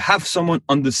or have someone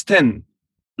understand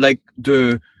like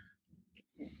the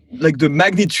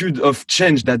magnitude of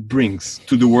change that brings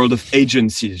to the world of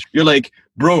agencies. You're like,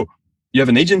 bro, you have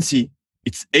an agency,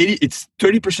 it's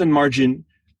 30% margin,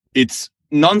 it's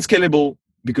non-scalable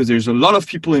because there's a lot of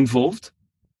people involved.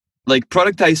 Like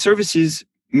productized services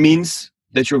means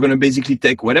that you're going to basically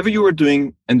take whatever you were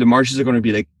doing and the margins are going to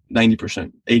be like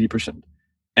 90%, 80%.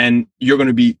 And you're going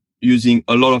to be using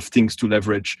a lot of things to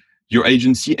leverage your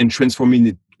agency and transforming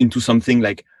it into something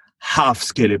like half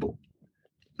scalable.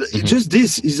 Mm-hmm. Just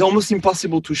this is almost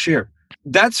impossible to share.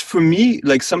 That's for me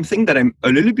like something that I'm a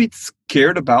little bit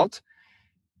scared about.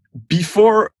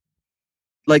 Before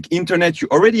like internet, you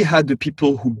already had the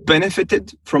people who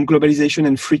benefited from globalization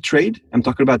and free trade. I'm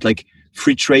talking about like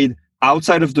free trade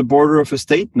outside of the border of a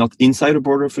state, not inside the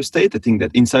border of a state. I think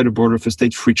that inside the border of a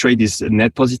state, free trade is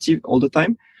net positive all the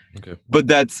time. Okay. But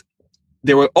that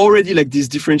there were already like this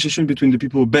differentiation between the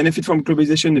people who benefit from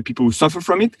globalization and the people who suffer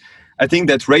from it. I think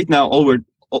that right now,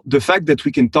 the fact that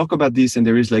we can talk about this and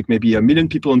there is like maybe 1 million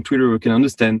people on Twitter who can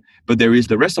understand, but there is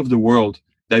the rest of the world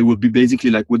that would be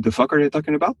basically like, what the fuck are they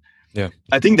talking about? Yeah.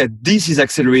 I think that this is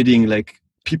accelerating like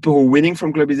people who are winning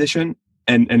from globalization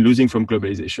and losing from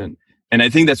globalization. And I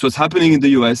think that's what's happening in the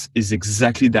US is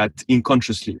exactly that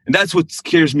unconsciously. And that's what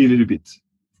scares me a little bit.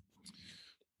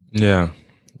 Yeah.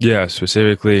 Yeah.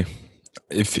 Specifically,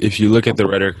 if you look at the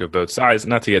rhetoric of both sides,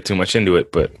 not to get too much into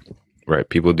it, but right,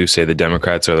 people do say the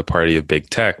Democrats are the party of big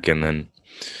tech and then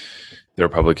the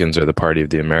Republicans are the party of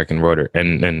the American voter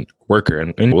and worker.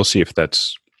 And we'll see if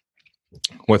that's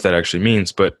what that actually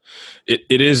means. But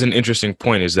it is an interesting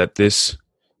point is that this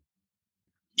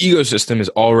ecosystem is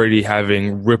already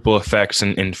having ripple effects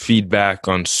and feedback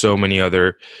on so many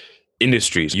other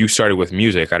industries. You started with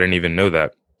music. I didn't even know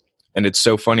that. And it's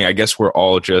so funny. I guess we're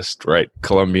all just, right,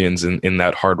 Colombians in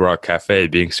that Hard Rock Cafe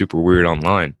being super weird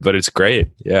online. But it's great.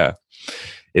 Yeah,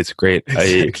 it's great.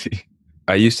 Exactly.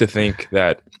 I used to think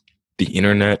that the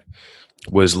internet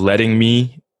was letting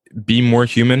me be more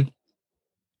human,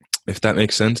 if that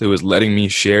makes sense. It was letting me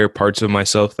share parts of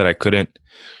myself that I couldn't.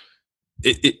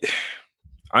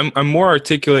 I'm more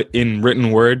articulate in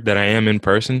written word than I am in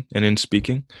person and in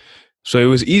speaking. So it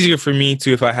was easier for me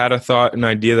to, if I had a thought, an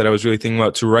idea that I was really thinking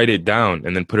about, to write it down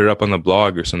and then put it up on the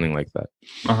blog or something like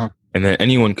that. And then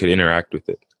anyone could interact with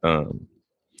it.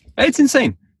 It's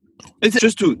insane. It's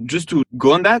just to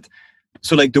go on that.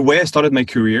 So like the way I started my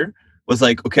career was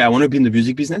like, okay, I want to be in the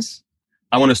music business.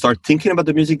 I want to start thinking about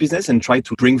the music business and try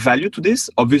to bring value to this.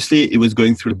 Obviously, it was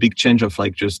going through a big change of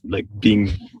like just like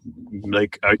being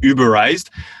like Uberized.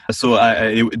 So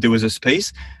there was a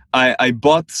space. I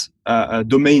bought a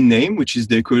domain name, which is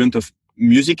the equivalent of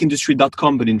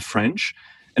musicindustry.com, but in French.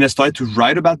 And I started to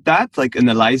write about that, like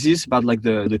analysis about like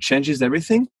the changes,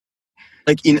 everything.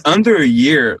 Like in under a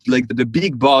year, like the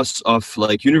big boss of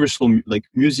like Universal like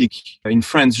Music in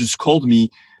France just called me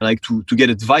like to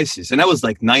get advices. And I was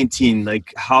like 19,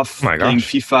 like half playing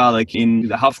FIFA, like in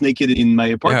half naked in my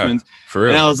apartment. Yeah, for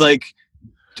real. And I was like,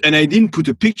 and I didn't put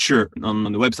a picture on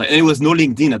the website, and it was no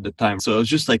LinkedIn at the time. So it was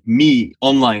just like me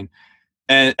online.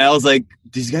 And I was like,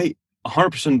 this guy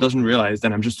 100% doesn't realize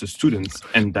that I'm just a student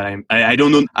and that I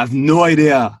don't know, I have no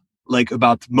idea like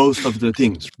about most of the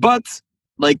things. But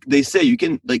like they say, you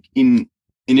can like in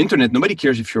internet, nobody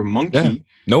cares if you're a monkey. Yeah,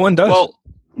 no one does. Well,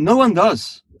 no one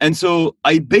does. And so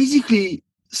I basically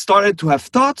started to have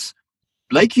thoughts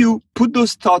like you, put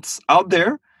those thoughts out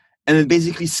there, and it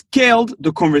basically scaled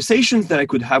the conversations that I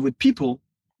could have with people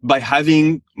by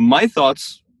having my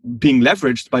thoughts being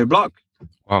leveraged by a blog.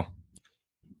 Wow.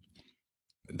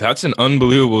 That's an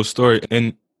unbelievable story.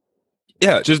 And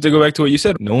yeah, just to go back to what you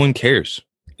said, no one cares.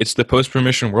 It's the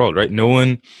post-permission world, right? No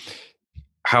one,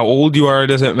 how old you are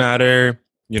doesn't matter.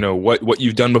 You know, what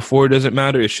you've done before doesn't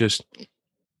matter. It's just,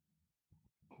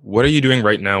 what are you doing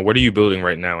right now? What are you building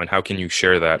right now? And how can you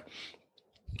share that?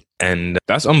 And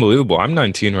that's unbelievable. I'm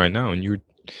 19 right now, and you're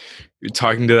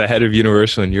talking to the head of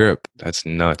Universal in Europe. That's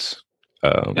nuts.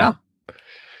 Yeah,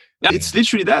 it's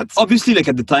literally that. Obviously, like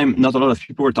at the time, not a lot of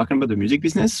people were talking about the music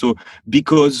business. So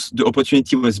because the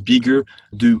opportunity was bigger,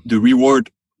 the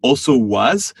reward also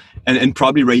was. And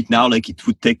probably right now, like it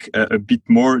would take a bit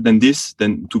more than this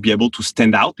than to be able to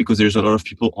stand out, because there's a lot of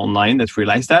people online that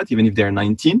realize that, even if they're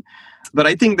 19. But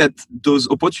I think that those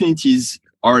opportunities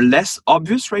are less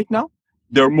obvious right now.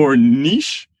 They're more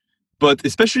niche, but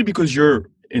especially because you're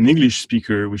an English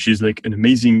speaker, which is like an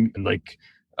amazing like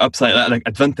upside, like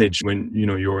advantage when you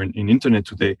know you're in internet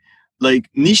today. Like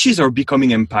niches are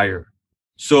becoming empire.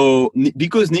 So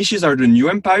because niches are the new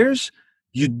empires,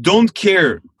 you don't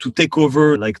care to take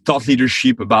over like thought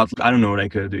leadership about, I don't know,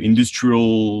 like the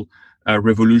industrial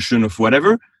revolution of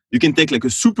whatever. You can take like a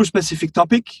super specific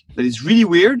topic that is really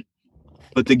weird,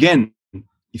 but again,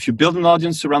 if you build an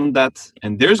audience around that,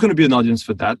 and there's going to be an audience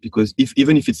for that, because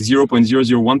even if it's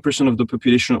 0.001% of the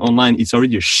population online, it's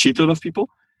already a shitload of people.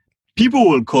 People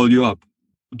will call you up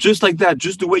just like that,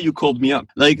 just the way you called me up.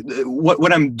 Like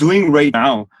what I'm doing right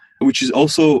now, which is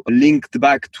also linked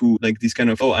back to like this kind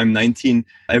of, oh, I'm 19,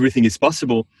 everything is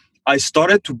possible. I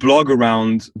started to blog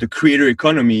around the creator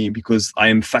economy because I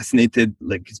am fascinated.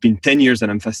 Like it's been 10 years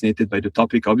and I'm fascinated by the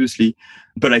topic, obviously,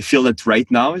 but I feel that right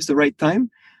now is the right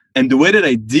time. And the way that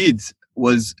I did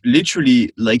was literally,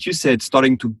 like you said,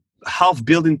 starting to half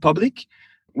build in public,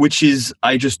 which is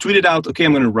I just tweeted out, okay,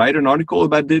 I'm going to write an article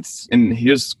about this, and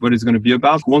here's what it's going to be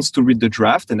about. Who wants to read the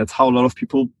draft? And that's how a lot of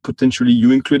people, potentially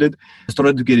you included,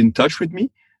 started to get in touch with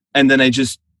me. And then I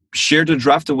just shared the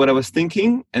draft of what I was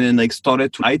thinking, and then like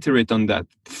started to iterate on that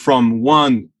from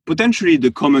one, potentially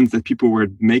the comments that people were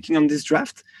making on this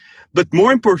draft, but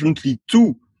more importantly,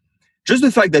 two, just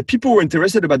the fact that people were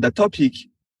interested about that topic,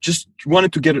 just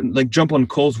wanted to get like jump on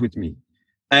calls with me.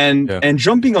 And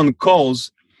jumping on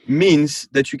calls means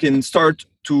that you can start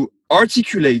to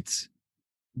articulate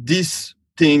this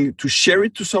thing, to share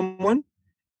it to someone,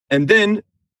 and then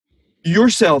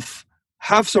yourself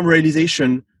have some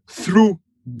realization through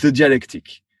the dialectic.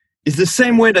 It's the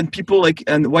same way that people like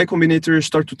and Y Combinator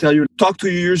start to tell you, talk to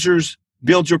your users,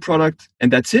 build your product,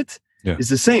 and that's it. Yeah. It's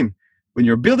the same. When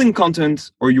you're building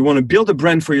content or you want to build a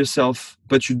brand for yourself,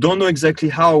 but you don't know exactly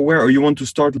how or where, or you want to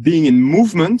start being in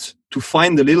movement to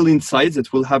find the little insights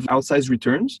that will have outsized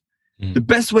returns, the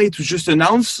best way to just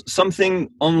announce something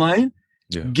online,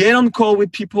 get on call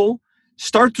with people,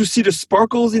 start to see the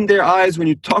sparkles in their eyes when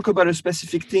you talk about a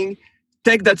specific thing,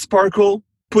 take that sparkle,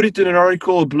 put it in an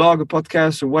article, a blog, a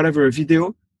podcast, or whatever, a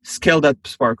video, scale that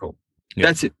sparkle. Yeah.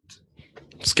 That's it.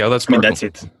 Scale that sparkle. That's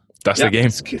it. That's the game.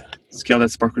 Scale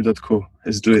that sparkle.co.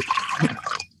 Let's do it.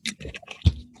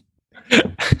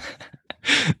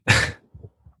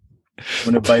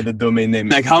 want to buy the domain name.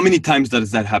 Like, how many times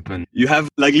does that happen? You have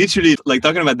like literally like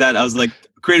talking about that. I was like,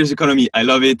 creators economy. I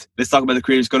love it. Let's talk about the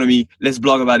creators economy. Let's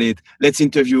blog about it. Let's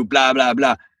interview, blah, blah,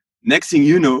 blah. Next thing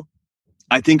you know,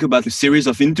 I think about a series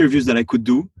of interviews that I could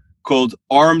do called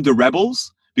Arm the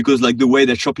Rebels, because like the way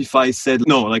that Shopify said,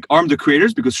 no, like arm the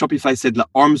creators, because Shopify said like,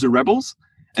 arms the rebels.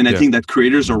 And I think that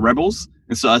creators are rebels.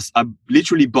 And so I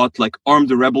literally bought like Arm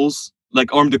the Rebels, like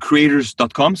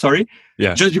armthecreators.com, sorry.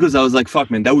 Yeah. Just because I was like, fuck,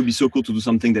 man, that would be so cool to do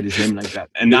something that is named like that.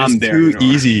 And now I'm there. It's too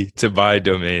easy to buy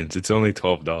domains. It's only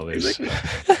 $12. Exactly.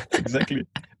 Exactly.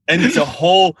 And it's a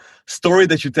whole story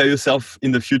that you tell yourself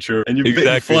in the future. And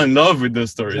you fall in love with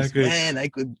those stories. Exactly. Man,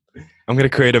 I'm going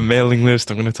to create a mailing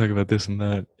list. I'm going to talk about this and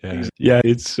that. Yeah,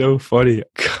 it's so funny.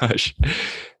 Gosh.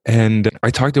 And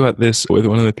I talked about this with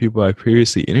one of the people I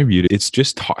previously interviewed. It's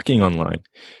just talking online.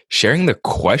 Sharing the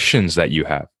questions that you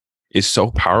have is so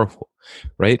powerful,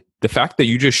 right? The fact that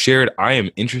you just shared, I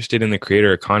am interested in the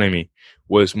creator economy,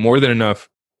 was more than enough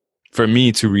for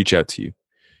me to reach out to you.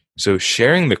 So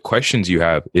sharing the questions you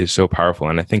have is so powerful.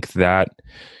 And I think that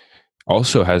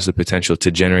also has the potential to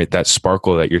generate that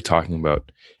sparkle that you're talking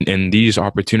about. And these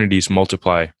opportunities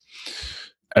multiply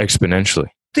exponentially.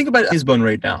 Think about Lisbon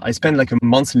right now. I spent like a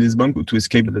month in Lisbon to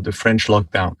escape the French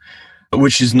lockdown,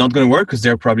 which is not going to work because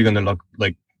they're probably going to lock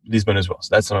like Lisbon as well.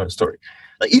 So that's another story.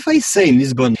 Like if I say in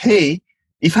Lisbon, hey,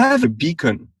 if I have a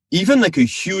beacon, even like a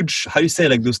huge, how do you say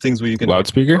like those things where you can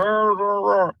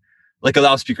loudspeaker, like a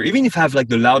loudspeaker, even if I have like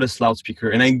the loudest loudspeaker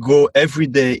and I go every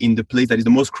day in the place that is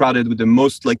the most crowded with the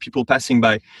most like people passing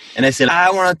by, and I say, I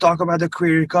want to talk about the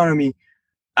creator economy,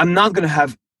 I'm not going to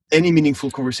have any meaningful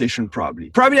conversation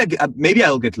probably. Maybe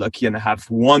I'll get lucky and I have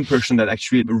one person that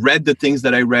actually read the things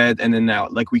that I read, and then now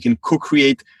like we can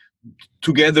co-create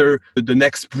together the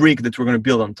next brick that we're going to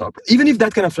build on top. Even if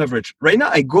that kind of leverage. Right now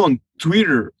I go on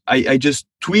Twitter, I just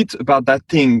tweet about that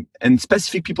thing, and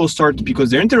specific people start,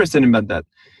 because they're interested about that,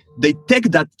 they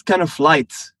take that kind of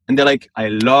light and they're like, I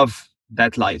love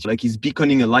that light. Like he's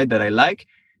beaconing a light that I like.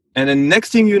 And then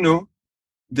next thing you know,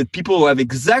 the people who have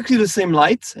exactly the same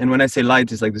light, and when I say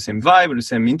light, it's like the same vibe or the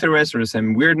same interest or the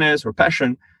same weirdness or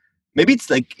passion. Maybe it's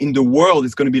like in the world,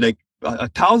 it's going to be like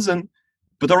 1,000,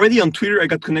 but already on Twitter, I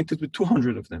got connected with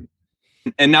 200 of them.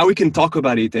 And now we can talk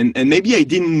about it. And maybe I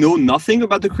didn't know nothing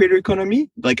about the creator economy.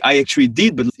 Like I actually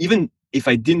did, but even if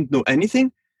I didn't know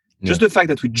anything, just the fact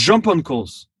that we jump on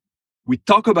calls, we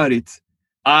talk about it,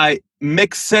 I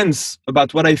make sense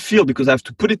about what I feel because I have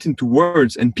to put it into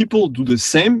words, and people do the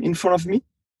same in front of me.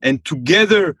 And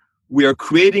together we are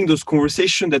creating those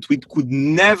conversations that we could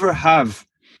never have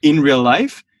in real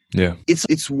life. Yeah.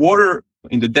 It's water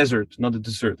in the desert, not the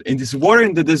dessert. And it's water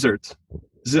in the desert.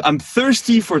 So I'm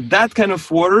thirsty for that kind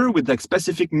of water with like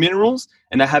specific minerals,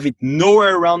 and I have it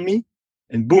nowhere around me,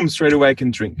 and boom, straight away I can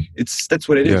drink. That's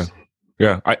what it is.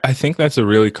 Yeah. I think that's a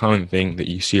really common thing that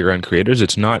you see around creators.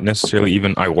 It's not necessarily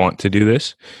even I want to do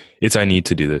this. It's I need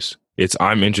to do this. It's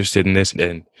I'm interested in this,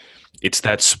 and it's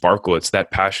that sparkle, it's that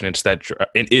passion, and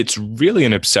it's really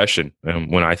an obsession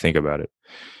when I think about it.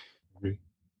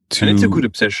 And it's a good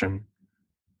obsession.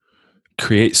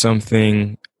 Create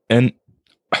something, and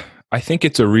I think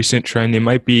it's a recent trend. It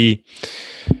might be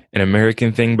an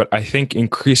American thing, but I think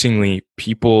increasingly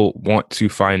people want to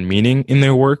find meaning in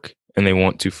their work, and they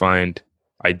want to find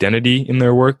identity in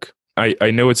their work. I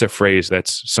know it's a phrase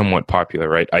that's somewhat popular,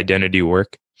 right? Identity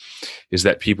work. Is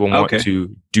that people want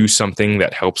to do something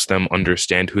that helps them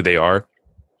understand who they are.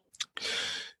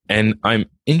 And I'm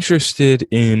interested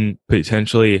in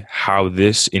potentially how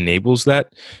this enables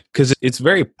that, because it's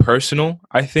very personal,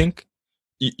 I think.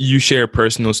 You share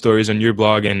personal stories on your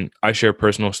blog, and I share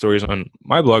personal stories on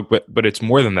my blog, but it's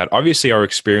more than that. Obviously, our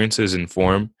experiences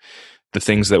inform the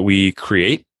things that we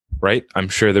create, right? I'm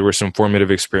sure there were some formative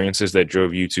experiences that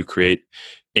drove you to create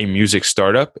a music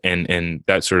startup, and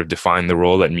that sort of defined the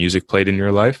role that music played in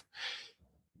your life.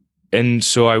 And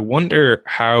so I wonder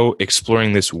how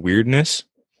exploring this weirdness,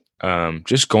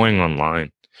 just going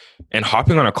online and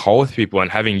hopping on a call with people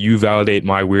and having you validate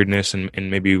my weirdness and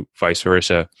maybe vice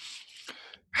versa,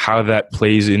 how that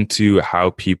plays into how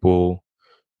people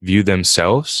view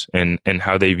themselves and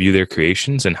how they view their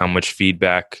creations, and how much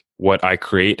feedback what I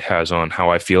create has on how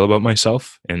I feel about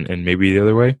myself, and maybe the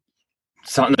other way.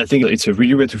 So I think it's a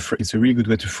really good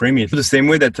way to frame it. The same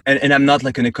way that, and I'm not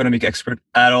like an economic expert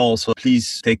at all, so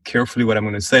please take carefully what I'm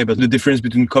going to say. But the difference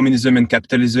between communism and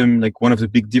capitalism, like one of the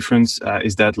big difference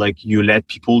is that like you let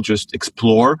people just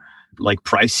explore like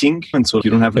pricing, and so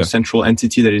you don't have a central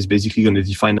entity that is basically going to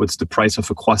define what's the price of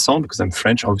a croissant. Because I'm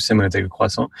French, obviously I'm going to take a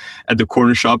croissant at the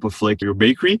corner shop of like your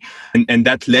bakery, and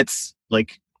that lets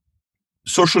like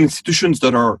social institutions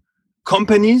that are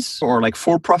companies or like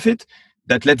for profit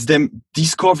that lets them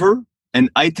discover and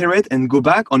iterate and go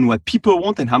back on what people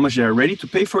want and how much they are ready to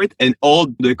pay for it and all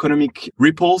the economic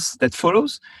ripples that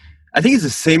follows. I think it's the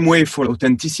same way for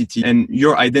authenticity and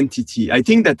your identity. I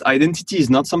think that identity is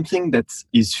not something that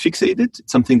is fixated.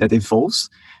 It's something that evolves.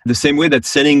 The same way that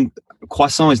selling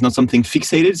croissant is not something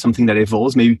fixated, something that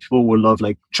evolves. Maybe people will love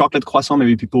like chocolate croissant.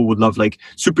 Maybe people would love like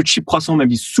super cheap croissant,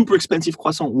 maybe super expensive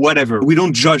croissant, whatever. We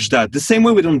don't judge that. The same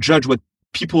way we don't judge what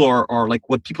people are like,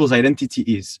 what people's identity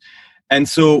is. And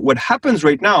so what happens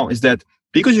right now is that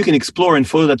because you can explore and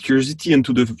follow that curiosity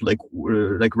into the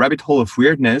like rabbit hole of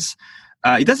weirdness,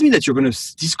 it doesn't mean that you're going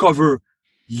to discover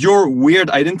your weird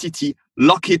identity,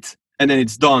 lock it, and then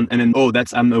it's done. And then,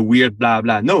 I'm a weird blah,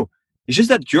 blah. No, it's just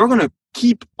that you're going to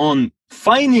keep on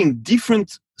finding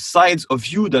different sides of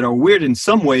you that are weird in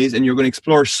some ways. And you're going to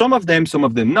explore some of them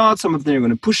not. Some of them you're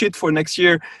going to push it for next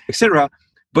year, etc.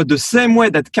 But the same way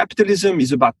that capitalism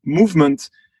is about movement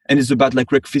and is about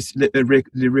like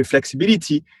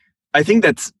reflexibility, I think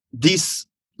that this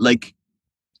like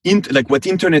what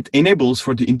internet enables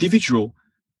for the individual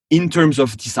in terms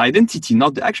of this identity,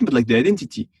 not the action, but like the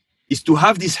identity, is to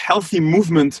have this healthy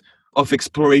movement of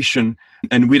exploration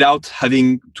and without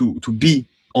having to be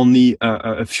only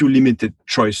a few limited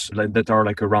choice that are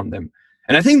like around them.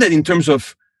 And I think that in terms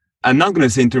of, I'm not going to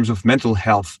say in terms of mental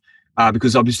health,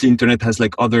 because obviously internet has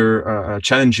like other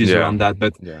challenges around that.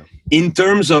 But in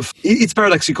terms of, it's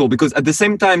paradoxical because at the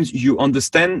same time, you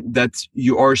understand that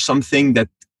you are something that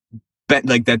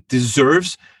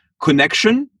deserves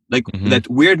connection, that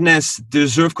weirdness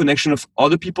deserve connection of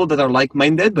other people that are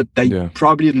like-minded, but they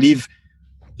probably live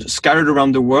scattered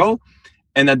around the world.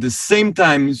 And at the same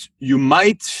time, you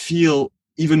might feel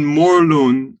even more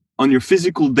alone on your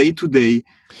physical day-to-day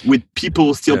with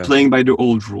people still playing by the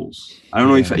old rules. I don't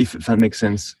know if that makes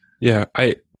sense. Yeah,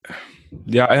 I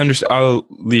understand. I'll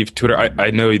leave Twitter.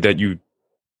 I know that you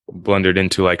blundered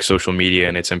into like social media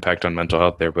and its impact on mental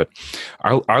health there, but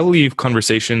I'll leave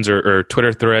conversations or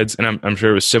Twitter threads, and I'm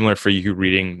sure it was similar for you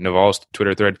reading Naval's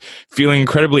Twitter thread, feeling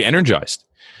incredibly energized.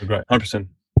 Right, 100%.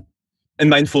 And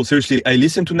mindful. Seriously, I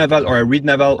listen to Naval or I read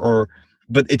Naval,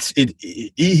 but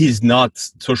he is not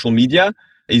social media.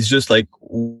 It's just like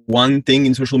one thing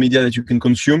in social media that you can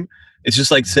consume. It's just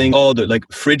like saying, the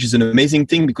fridge is an amazing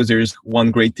thing because there is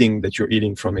one great thing that you're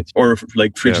eating from it, or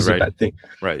like fridge is a bad thing.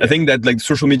 Right. I think that like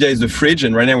social media is the fridge,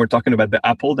 and right now we're talking about the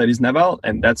apple that is Naval,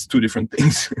 and that's two different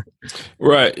things.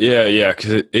 Right. Yeah.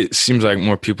 Because it seems like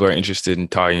more people are interested in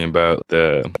talking about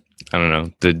the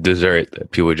dessert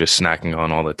that people are just snacking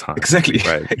on all the time. Exactly.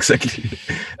 Right. Exactly.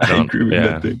 I agree with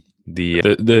that thing.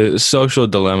 The Social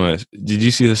Dilemma. Did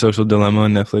you see The Social Dilemma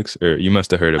on Netflix? Or you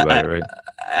must have heard about it, right?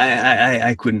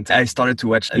 I couldn't. I started to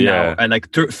watch now. I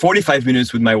 45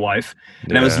 minutes with my wife,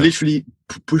 and I was literally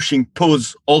pushing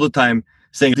pause all the time,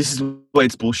 saying this is why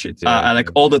it's bullshit.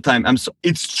 All the time.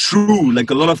 It's true. Like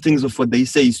a lot of things of what they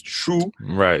say is true,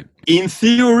 right? In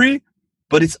theory,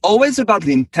 but it's always about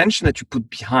the intention that you put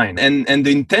behind, and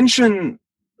the intention,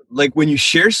 like when you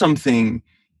share something,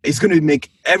 it's going to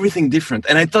make everything different.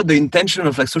 And I thought the intention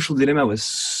of like Social Dilemma was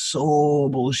so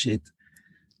bullshit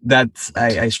that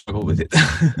I struggle with it.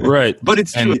 Right. But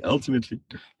it's true, ultimately.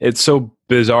 It's so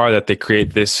bizarre that they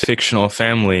create this fictional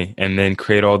family and then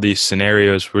create all these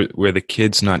scenarios where the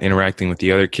kid's not interacting with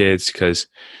the other kids because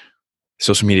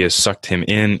social media has sucked him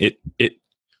in.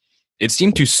 It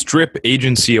seemed to strip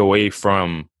agency away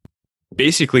from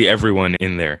basically everyone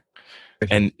in there.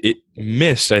 And it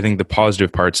missed, I think, the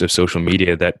positive parts of social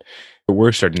media that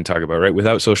we're starting to talk about, right?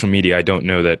 Without social media, I don't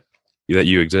know that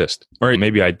you exist. Or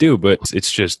maybe I do, but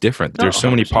it's just different. There's so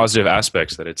many positive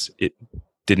aspects that it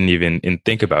didn't even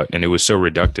think about. And it was so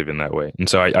reductive in that way. And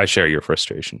so I share your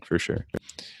frustration for sure.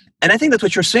 And I think that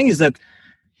what you're saying is that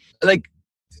like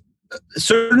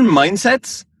certain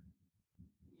mindsets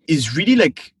is really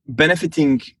like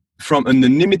benefiting from an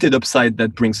unlimited upside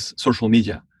that brings social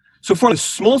media. So for a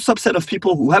small subset of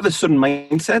people who have a certain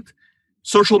mindset,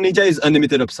 social media is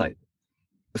unlimited upside.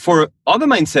 For other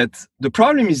mindsets, the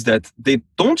problem is that they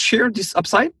don't share this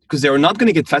upside because they're not going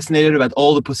to get fascinated about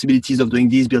all the possibilities of doing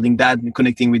this, building that, and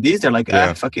connecting with this. They're like,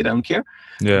 fuck it, I don't care.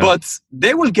 Yeah. But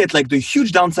they will get like the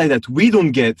huge downside that we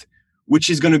don't get,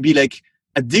 which is going to be like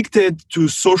addicted to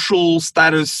social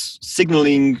status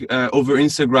signaling over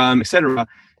Instagram, etc.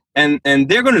 And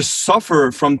they're going to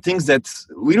suffer from things that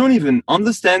we don't even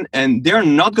understand, and they're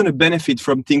not going to benefit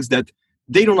from things that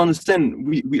they don't understand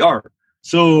we are.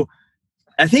 So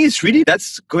I think it's really,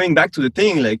 that's going back to the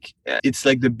thing, like it's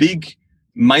like the big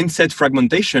mindset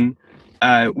fragmentation,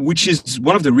 which is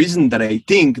one of the reasons that I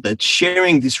think that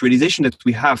sharing this realization that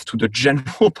we have to the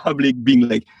general public, being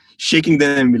like, shaking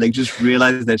them and be like, just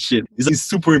realize that shit. It's like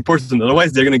super important.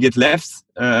 Otherwise, they're gonna get left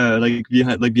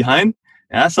behind.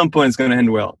 And at some point, it's gonna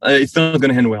end well. It's not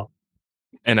gonna end well.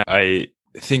 And I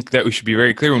think that we should be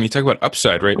very clear when we talk about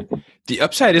upside, right? The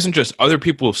upside isn't just other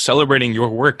people celebrating your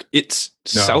work. It's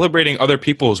celebrating other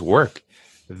people's work.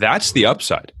 That's the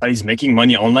upside. He's making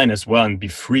money online as well and be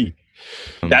free.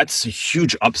 That's a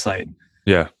huge upside.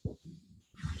 Yeah.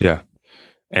 Yeah.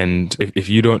 And if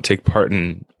you don't take part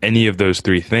in any of those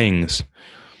three things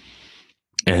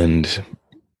and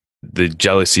the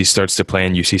jealousy starts to play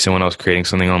and you see someone else creating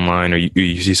something online, or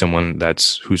you see someone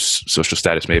whose social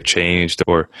status may have changed,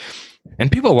 and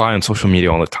people lie on social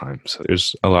media all the time. So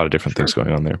there's a lot of different things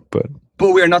going on there, but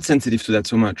we are not sensitive to that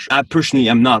so much. I personally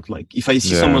am not. Like, if I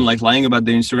see someone like lying about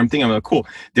their Instagram thing, I'm like, cool.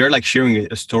 They're like sharing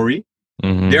a story.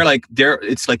 Mm-hmm.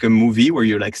 It's like a movie where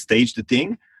you like stage the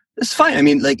thing. That's fine. I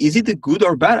mean, like, is it a good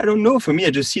or bad? I don't know. For me, I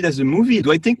just see it as a movie.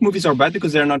 Do I think movies are bad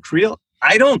because they're not real?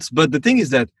 I don't. But the thing is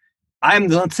that I'm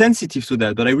not sensitive to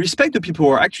that. But I respect the people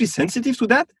who are actually sensitive to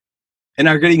that and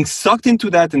are getting sucked into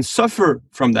that and suffer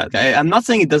from that. I'm not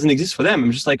saying it doesn't exist for them.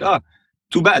 I'm just like,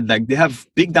 too bad. Like, they have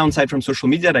big downside from social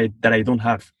media that I don't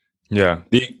have. Yeah.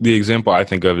 The example I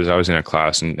think of is I was in a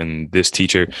class and this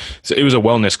teacher, so it was a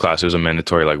wellness class. It was a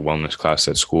mandatory like wellness class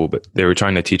at school, but they were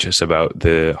trying to teach us about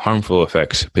the harmful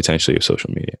effects potentially of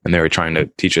social media. And they were trying to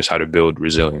teach us how to build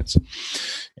resilience.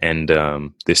 And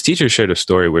this teacher shared a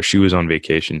story where she was on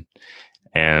vacation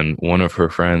and one of her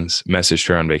friends messaged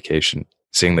her on vacation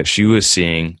saying that she was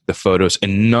seeing the photos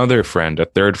a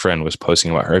third friend was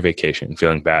posting about her vacation and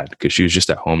feeling bad because she was just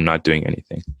at home not doing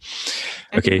anything.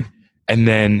 Okay. And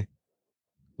then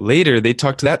later they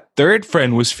talked to that third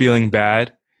friend was feeling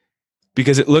bad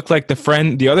because it looked like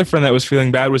the other friend that was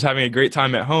feeling bad was having a great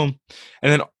time at home.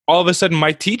 And then all of a sudden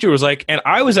my teacher was like, and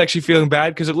I was actually feeling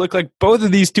bad because it looked like both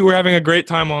of these two were having a great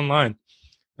time online.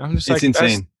 And I'm just it's insane.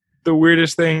 That's the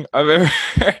weirdest thing I've ever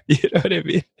heard. You know what I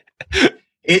mean?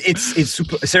 It's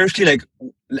super seriously. Like,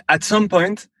 at some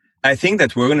point, I think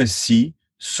that we're gonna see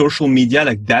social media,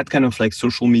 like that kind of like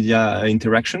social media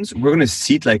interactions. We're gonna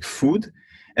see it like food,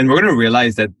 and we're gonna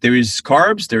realize that there is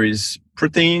carbs, there is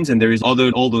proteins, and there is all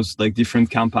those like different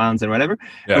compounds and whatever.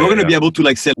 And we're gonna be able to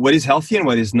like say what is healthy and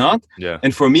what is not. Yeah.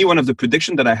 And for me, one of the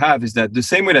predictions that I have is that the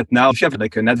same way that now, if you have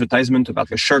like an advertisement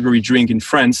about a sugary drink in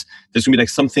France, there's gonna be like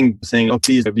something saying, "Oh,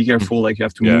 please be careful, like you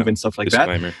have to move and stuff like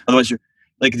disclaimer. That." Otherwise, you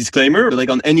like a disclaimer, like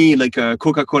on any like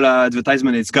Coca-Cola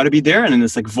advertisement, it's got to be there, and then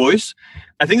it's like voice.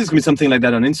 I think there's gonna be something like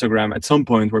that on Instagram at some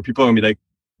point where people are gonna be like,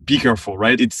 be careful,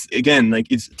 right? It's again, like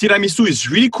tiramisu is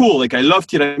really cool. Like, I love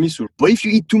tiramisu, but if you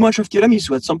eat too much of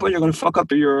tiramisu, at some point you're gonna fuck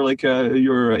up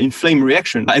your inflamed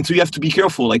reaction, and so you have to be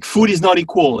careful. Like, food is not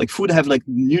equal. Like, food have like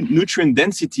nutrient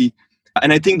density,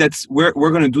 and I think that's where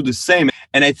we're gonna do the same.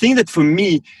 And I think that for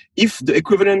me, if the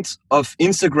equivalent of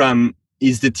Instagram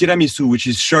is the tiramisu, which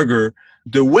is sugar,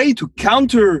 the way to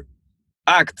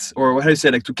counteract, or how do you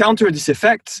say, like to counter this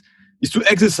effect, is to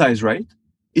exercise, right?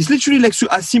 It's literally like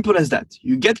as simple as that.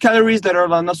 You get calories that are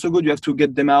not so good, you have to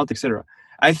get them out, etc.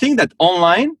 I think that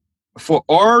online, for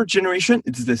our generation,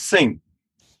 it's the same.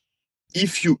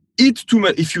 If you eat too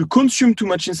much, if you consume too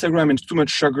much Instagram and too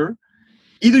much sugar,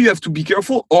 either you have to be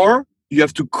careful or you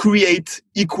have to create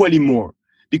equally more.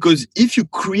 Because if you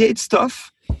create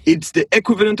stuff, it's the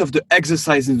equivalent of the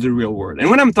exercise in the real world. And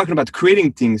when I'm talking about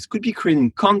creating things, could be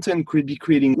creating content, could be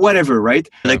creating whatever, right?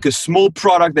 Yeah. Like a small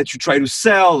product that you try to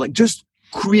sell, like just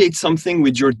create something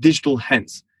with your digital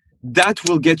hands. That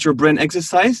will get your brain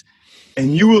exercise,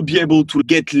 and you will be able to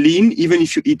get lean even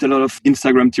if you eat a lot of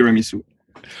Instagram tiramisu.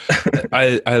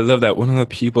 I love that. One of the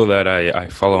people that I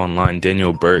follow online,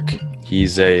 Daniel Burke,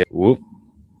 he's a... Whoop.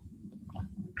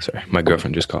 Sorry, my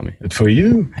girlfriend just called me. Good for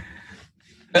you.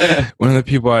 One of the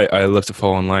people I love to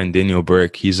follow online, Daniel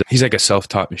Burke, he's like a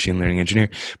self-taught machine learning engineer,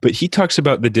 but he talks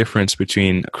about the difference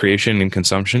between creation and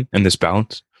consumption and this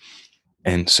balance.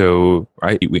 And so,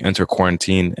 right, we enter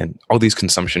quarantine and all these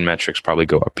consumption metrics probably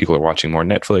go up. People are watching more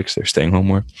Netflix, they're staying home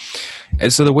more.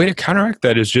 And so the way to counteract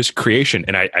that is just creation.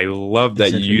 And I love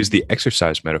that you use the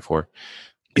exercise metaphor.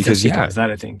 Because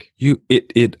that, I think.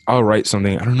 I'll write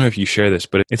something. I don't know if you share this,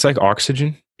 but it's like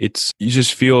oxygen. You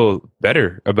just feel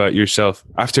better about yourself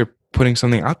after putting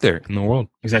something out there in the world.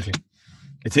 Exactly.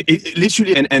 It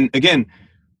literally, and again,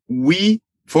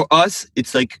 for us,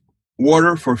 it's like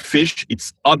water for fish.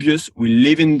 It's obvious. We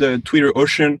live in the Twitter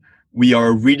ocean. We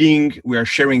are reading, we are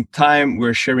sharing time,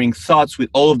 we're sharing thoughts with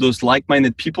all of those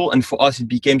like-minded people. And for us, it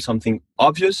became something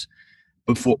obvious.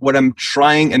 But for what I'm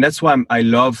trying, and that's why I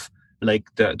love like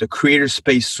the creator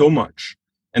space so much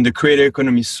and the creator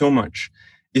economy so much,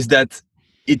 is that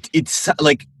it's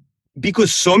like,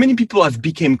 because so many people have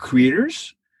become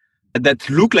creators, that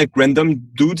look like random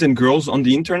dudes and girls on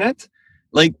the internet,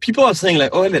 like people are saying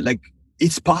like, oh, like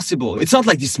it's possible. It's not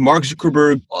like this Mark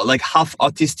Zuckerberg, like half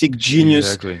autistic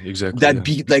genius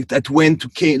that went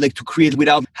to create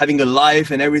without having a life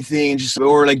and everything,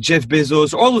 or like Jeff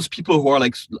Bezos, all those people who are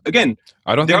like, again,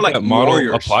 I don't think that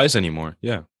model applies anymore.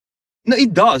 Yeah. No,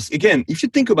 it does. Again, if you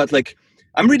think about like,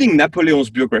 I'm reading Napoleon's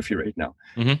biography right now.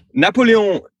 Mm-hmm.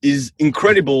 Napoleon is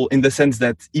incredible in the sense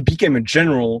that he became a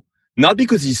general, not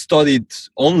because he studied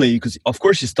only, because of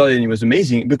course he studied and he was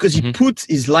amazing, because he put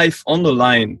his life on the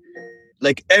line,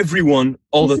 like everyone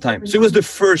all the time. So he was the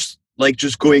first, like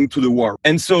just going to the war.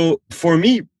 And so for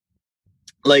me,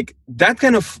 like that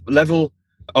kind of level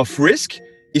of risk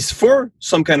is for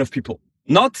some kind of people,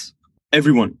 not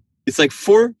everyone. It's like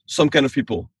for some kind of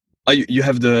people. You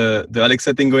have the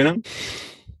Alexa thing going on?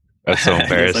 That's so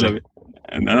embarrassing.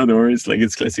 No, don't worry. It's like,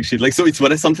 it's classic shit. Like, so it's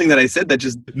something that I said that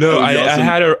just... No, I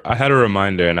had a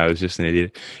reminder and I was just an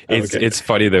idiot. It's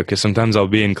funny though, because sometimes I'll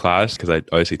be in class, because I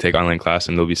obviously take online class,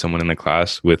 and there'll be someone in the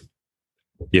class with,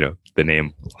 the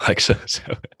name Alexa. So.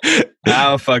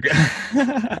 Oh, fuck.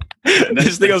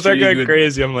 This thing will start going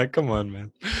crazy. I'm like, come on,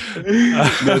 man.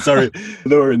 No, sorry.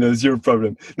 No worry, no, it's your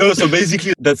problem. No, so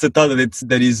basically that's a thought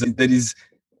that is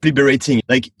liberating.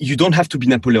 Like, you don't have to be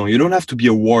Napoleon. You don't have to be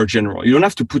a war general. You don't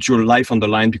have to put your life on the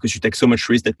line because you take so much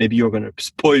risk that maybe you're going to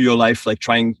spoil your life, like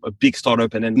trying a big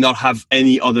startup and then not have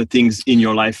any other things in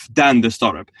your life than the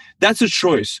startup. That's a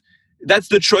choice. That's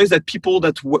the choice that people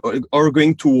that are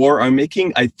going to war are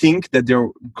making. I think that they're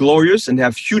glorious and they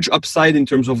have huge upside in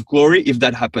terms of glory if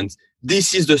that happens.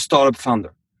 This is the startup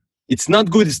founder. It's not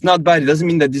good. It's not bad. It doesn't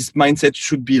mean that this mindset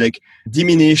should be like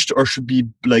diminished or should be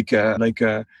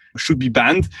should be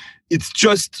banned. It's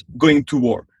just going to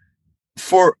war.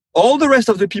 For all the rest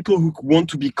of the people who want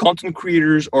to be content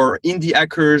creators or indie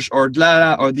hackers or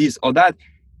blah, or this or that,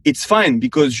 it's fine,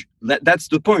 because that's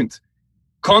the point.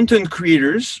 Content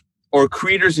creators or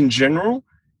creators in general,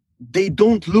 they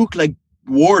don't look like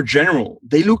war general.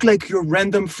 They look like your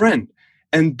random friend.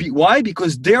 And why?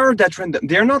 Because they are that random.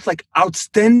 They're not like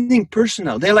outstanding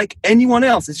personnel. They're like anyone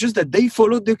else. It's just that they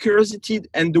follow the curiosity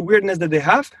and the weirdness that they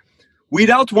have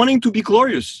without wanting to be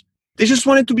glorious. They just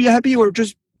wanted to be happy or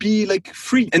just be like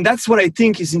free. And that's what I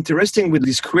think is interesting with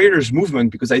this creators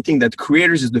movement, because I think that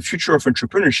creators is the future of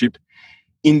entrepreneurship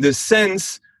in the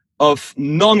sense of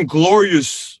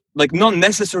non-glorious, like not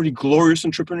necessarily glorious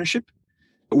entrepreneurship,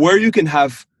 where you can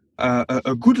have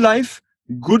a good life,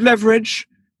 good leverage,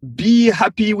 be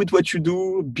happy with what you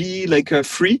do, be like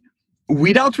free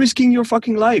without risking your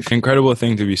fucking life. Incredible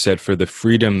thing to be said for the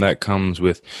freedom that comes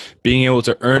with being able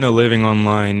to earn a living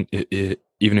online,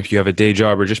 even if you have a day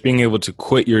job, or just being able to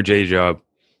quit your day job.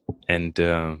 And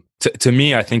to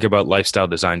me, I think about lifestyle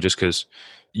design just because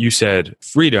you said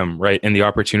freedom, right? And the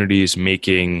opportunities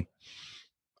making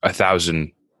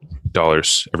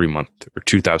 $1,000 every month or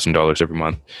 $2,000 every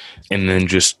month, and then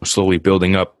just slowly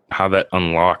building up how that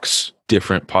unlocks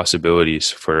different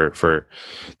possibilities for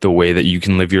the way that you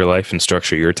can live your life and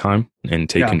structure your time and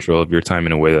take control of your time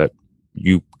in a way that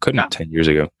you couldn't 10 years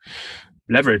ago.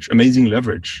 Leverage, amazing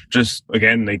leverage. Just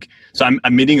again, like, so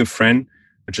I'm meeting a friend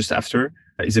just after.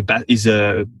 He's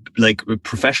a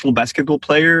professional basketball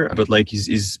player, but like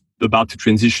he's about to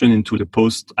transition into the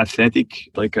post-athletic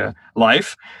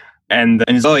life. And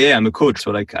he's, oh yeah, I'm a coach.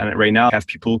 So like right now I have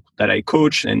people that I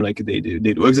coach and like they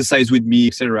do exercise with me,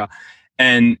 etc.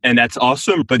 And that's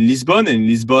awesome. But in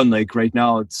Lisbon, like right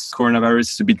now it's coronavirus,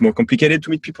 it's a bit more complicated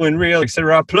to meet people in real,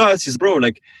 etc. Plus,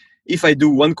 like if I do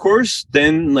one course,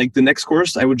 then like the next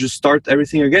course I would just start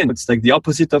everything again. It's like the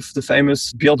opposite of the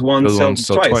famous build one, sell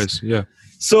twice. Yeah.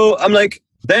 So I'm like,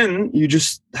 then you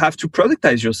just have to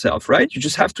productize yourself, right? You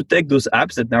just have to take those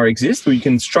apps that now exist, so you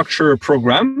can structure a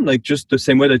program, like just the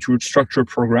same way that you would structure a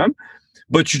program,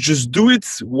 but you just do it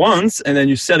once and then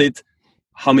you sell it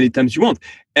how many times you want.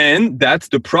 And that's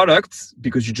the product,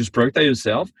 because you just productize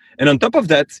yourself. And on top of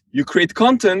that, you create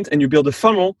content and you build a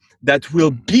funnel that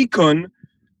will beacon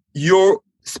your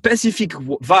specific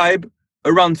vibe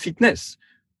around fitness.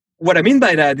 What I mean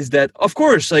by that is that, of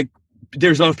course, like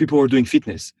there's a lot of people who are doing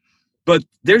fitness, but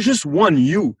there's just one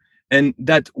you. And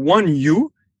that one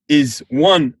you is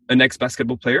one, an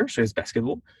ex-basketball player, so it's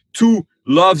basketball. Two,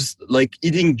 loves like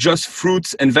eating just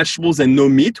fruits and vegetables and no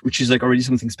meat, which is like already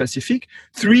something specific.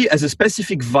 Three, has a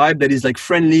specific vibe that is like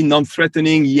friendly,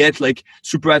 non-threatening, yet like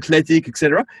super athletic,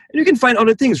 etc. And you can find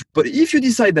other things. But if you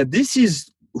decide that this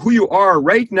is who you are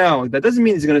right now, that doesn't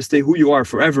mean it's going to stay who you are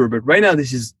forever. But right now,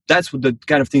 that's what the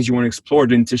kind of things you want to explore,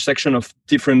 the intersection of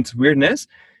different weirdness.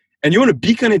 And you want to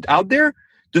beacon it out there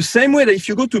the same way that if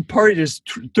you go to a party, there's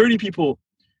 30 people,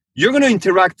 you're going to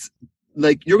interact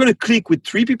like you're going to click with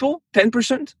 3 people,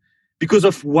 10% because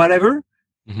of whatever.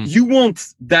 Mm-hmm. You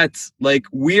want that like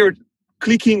weird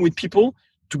clicking with people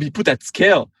to be put at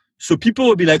scale. So people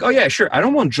will be like, oh yeah, sure. I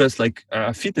don't want just like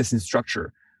a fitness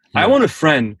instructor. Yeah. I want a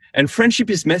friend, and friendship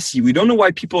is messy. We don't know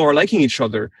why people are liking each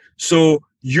other. So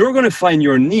you're going to find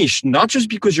your niche, not just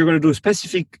because you're going to do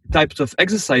specific types of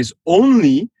exercise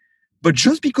only, but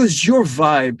just because your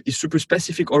vibe is super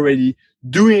specific already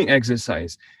doing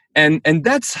exercise. And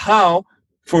that's how,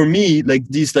 for me, like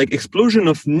this like explosion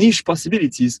of niche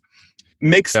possibilities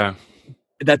makes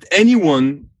that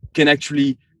anyone can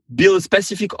actually build a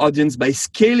specific audience by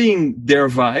scaling their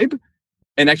vibe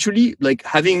and actually like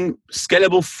having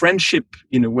scalable friendship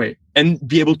in a way, and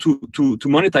be able to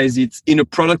monetize it in a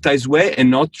productized way and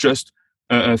not just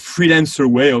a freelancer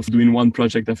way of doing one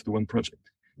project after one project.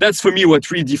 That's for me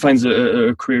what really defines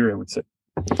a creator, I would say.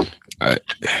 I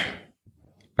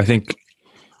think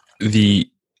the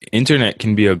internet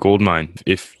can be a goldmine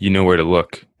if you know where to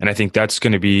look. And I think that's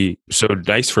going to be so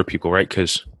nice for people, right?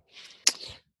 Because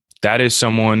that is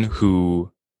someone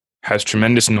who has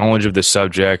tremendous knowledge of the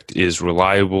subject, is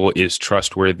reliable, is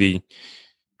trustworthy.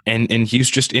 And he's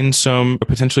just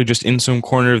potentially just in some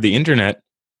corner of the internet,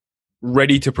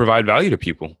 ready to provide value to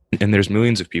people. And there's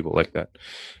millions of people like that.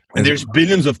 And there's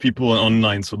billions of people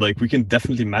online. So like we can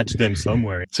definitely match them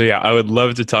somewhere. So yeah, I would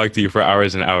love to talk to you for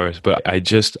hours and hours, but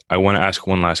I want to ask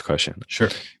one last question. Sure.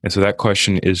 And so that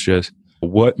question is just,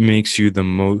 what makes you the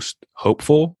most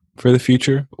hopeful for the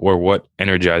future, or what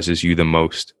energizes you the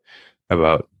most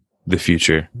about the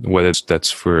future, whether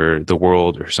that's for the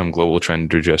world or some global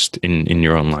trend or just in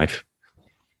your own life?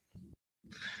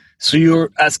 So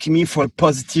you're asking me for a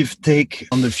positive take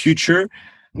on the future?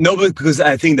 No, but because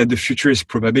I think that the future is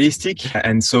probabilistic.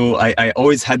 And so I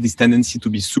always had this tendency to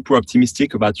be super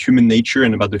optimistic about human nature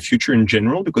and about the future in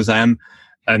general, because I am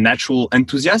a natural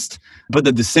enthusiast. But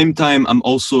at the same time, I'm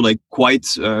also like quite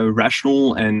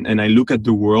rational, and I look at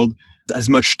the world as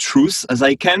much truth as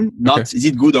I can. Not is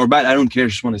it good or bad? I don't care. I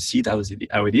just want to see it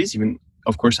how it is. Even,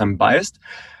 of course, I'm biased.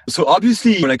 So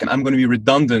obviously, like, I'm going to be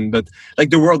redundant, but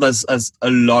like the world has a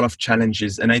lot of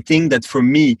challenges. And I think that for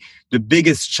me, the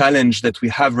biggest challenge that we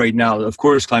have right now, of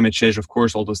course, climate change, of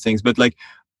course, all those things, but like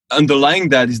underlying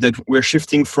that is that we're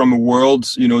shifting from a world,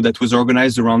 that was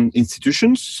organized around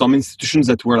institutions, some institutions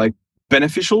that were like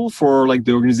beneficial for like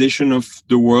the organization of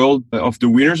the world, of the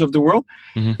winners of the world.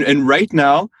 Mm-hmm. And right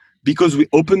now, because we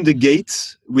opened the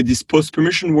gates with this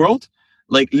post-permission world,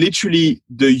 like literally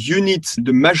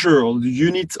the measure or the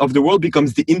unit of the world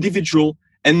becomes the individual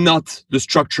and not the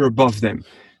structure above them.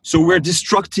 So we're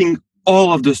destructing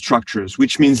all of the structures,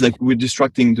 which means like we're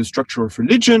destructing the structure of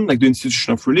religion, like the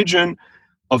institution of religion,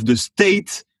 of the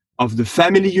state, of the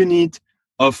family unit,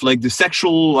 of like the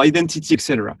sexual identity,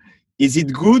 etc. Is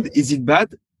it good? Is it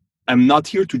bad? I'm not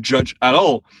here to judge at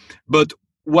all. But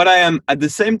what I am at the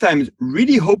same time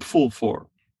really hopeful for,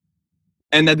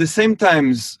 and at the same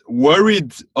time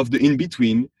worried of the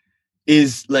in-between,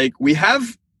 is like we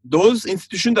have those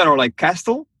institutions that are like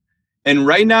castle. And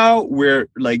right now we're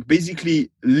like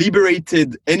basically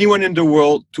liberated anyone in the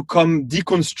world to come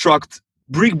deconstruct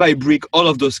brick by brick all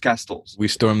of those castles. We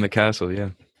storm the castle,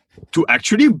 yeah. To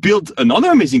actually build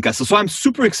another amazing castle. So I'm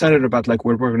super excited about like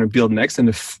what we're going to build next, and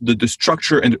the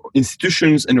structure and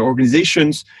institutions and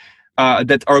organizations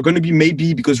that are going to be,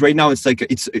 maybe, because right now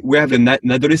we have an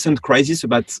adolescent crisis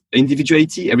about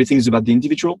individuality. Everything is about the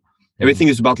individual. Everything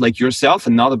is about like yourself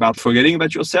and not about forgetting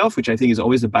about yourself, which I think is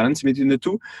always a balance between the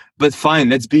two. But fine,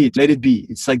 let it be.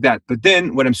 It's like that. But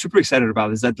then what I'm super excited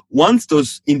about is that once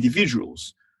those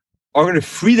individuals are going to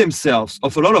free themselves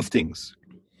of a lot of things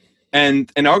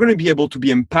and are going to be able to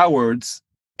be empowered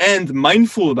and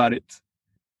mindful about it,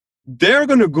 they're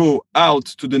going to go out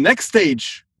to the next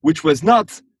stage, which was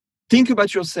not think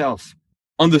about yourself,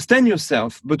 understand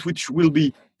yourself, but which will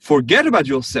be forget about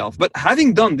yourself. But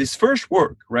having done this first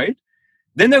work, right?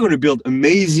 Then they're going to build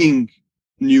amazing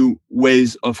new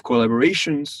ways of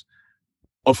collaborations,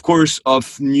 of course,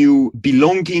 of new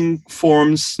belonging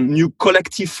forms, new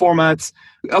collective formats.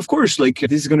 Of course, like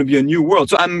this is going to be a new world.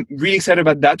 So I'm really excited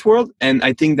about that world. And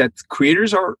I think that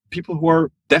creators are people who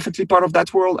are definitely part of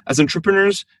that world as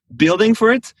entrepreneurs building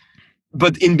for it.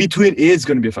 But in between, it's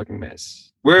going to be a fucking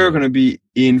mess. We're going to be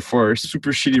in for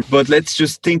super shitty, but let's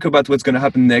just think about what's going to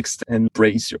happen next and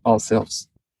brace ourselves.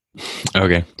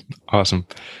 Okay. Awesome.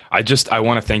 I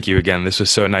want to thank you again. This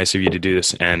was so nice of you to do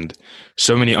this, and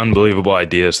so many unbelievable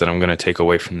ideas that I'm going to take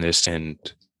away from this and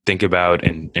think about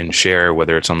and share,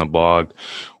 whether it's on the blog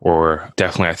or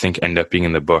definitely, I think, end up being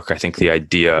in the book. I think the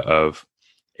idea of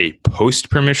a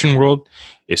post-permission world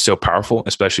is so powerful,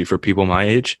 especially for people my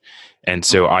age. And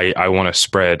so I want to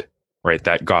spread write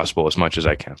that gospel as much as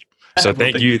I can. So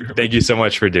thank you so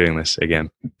much for doing this again.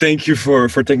 Thank you for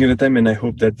taking the time, and I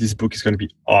hope that this book is going to be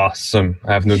awesome.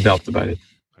 I have no doubt about it.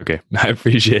 Okay, I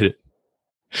appreciate it.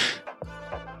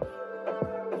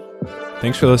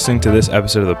 Thanks for listening to this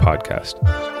episode of the podcast.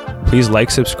 Please like,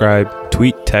 subscribe,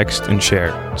 tweet, text, and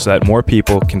share so that more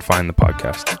people can find the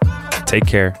podcast. Take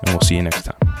care, and we'll see you next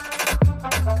time.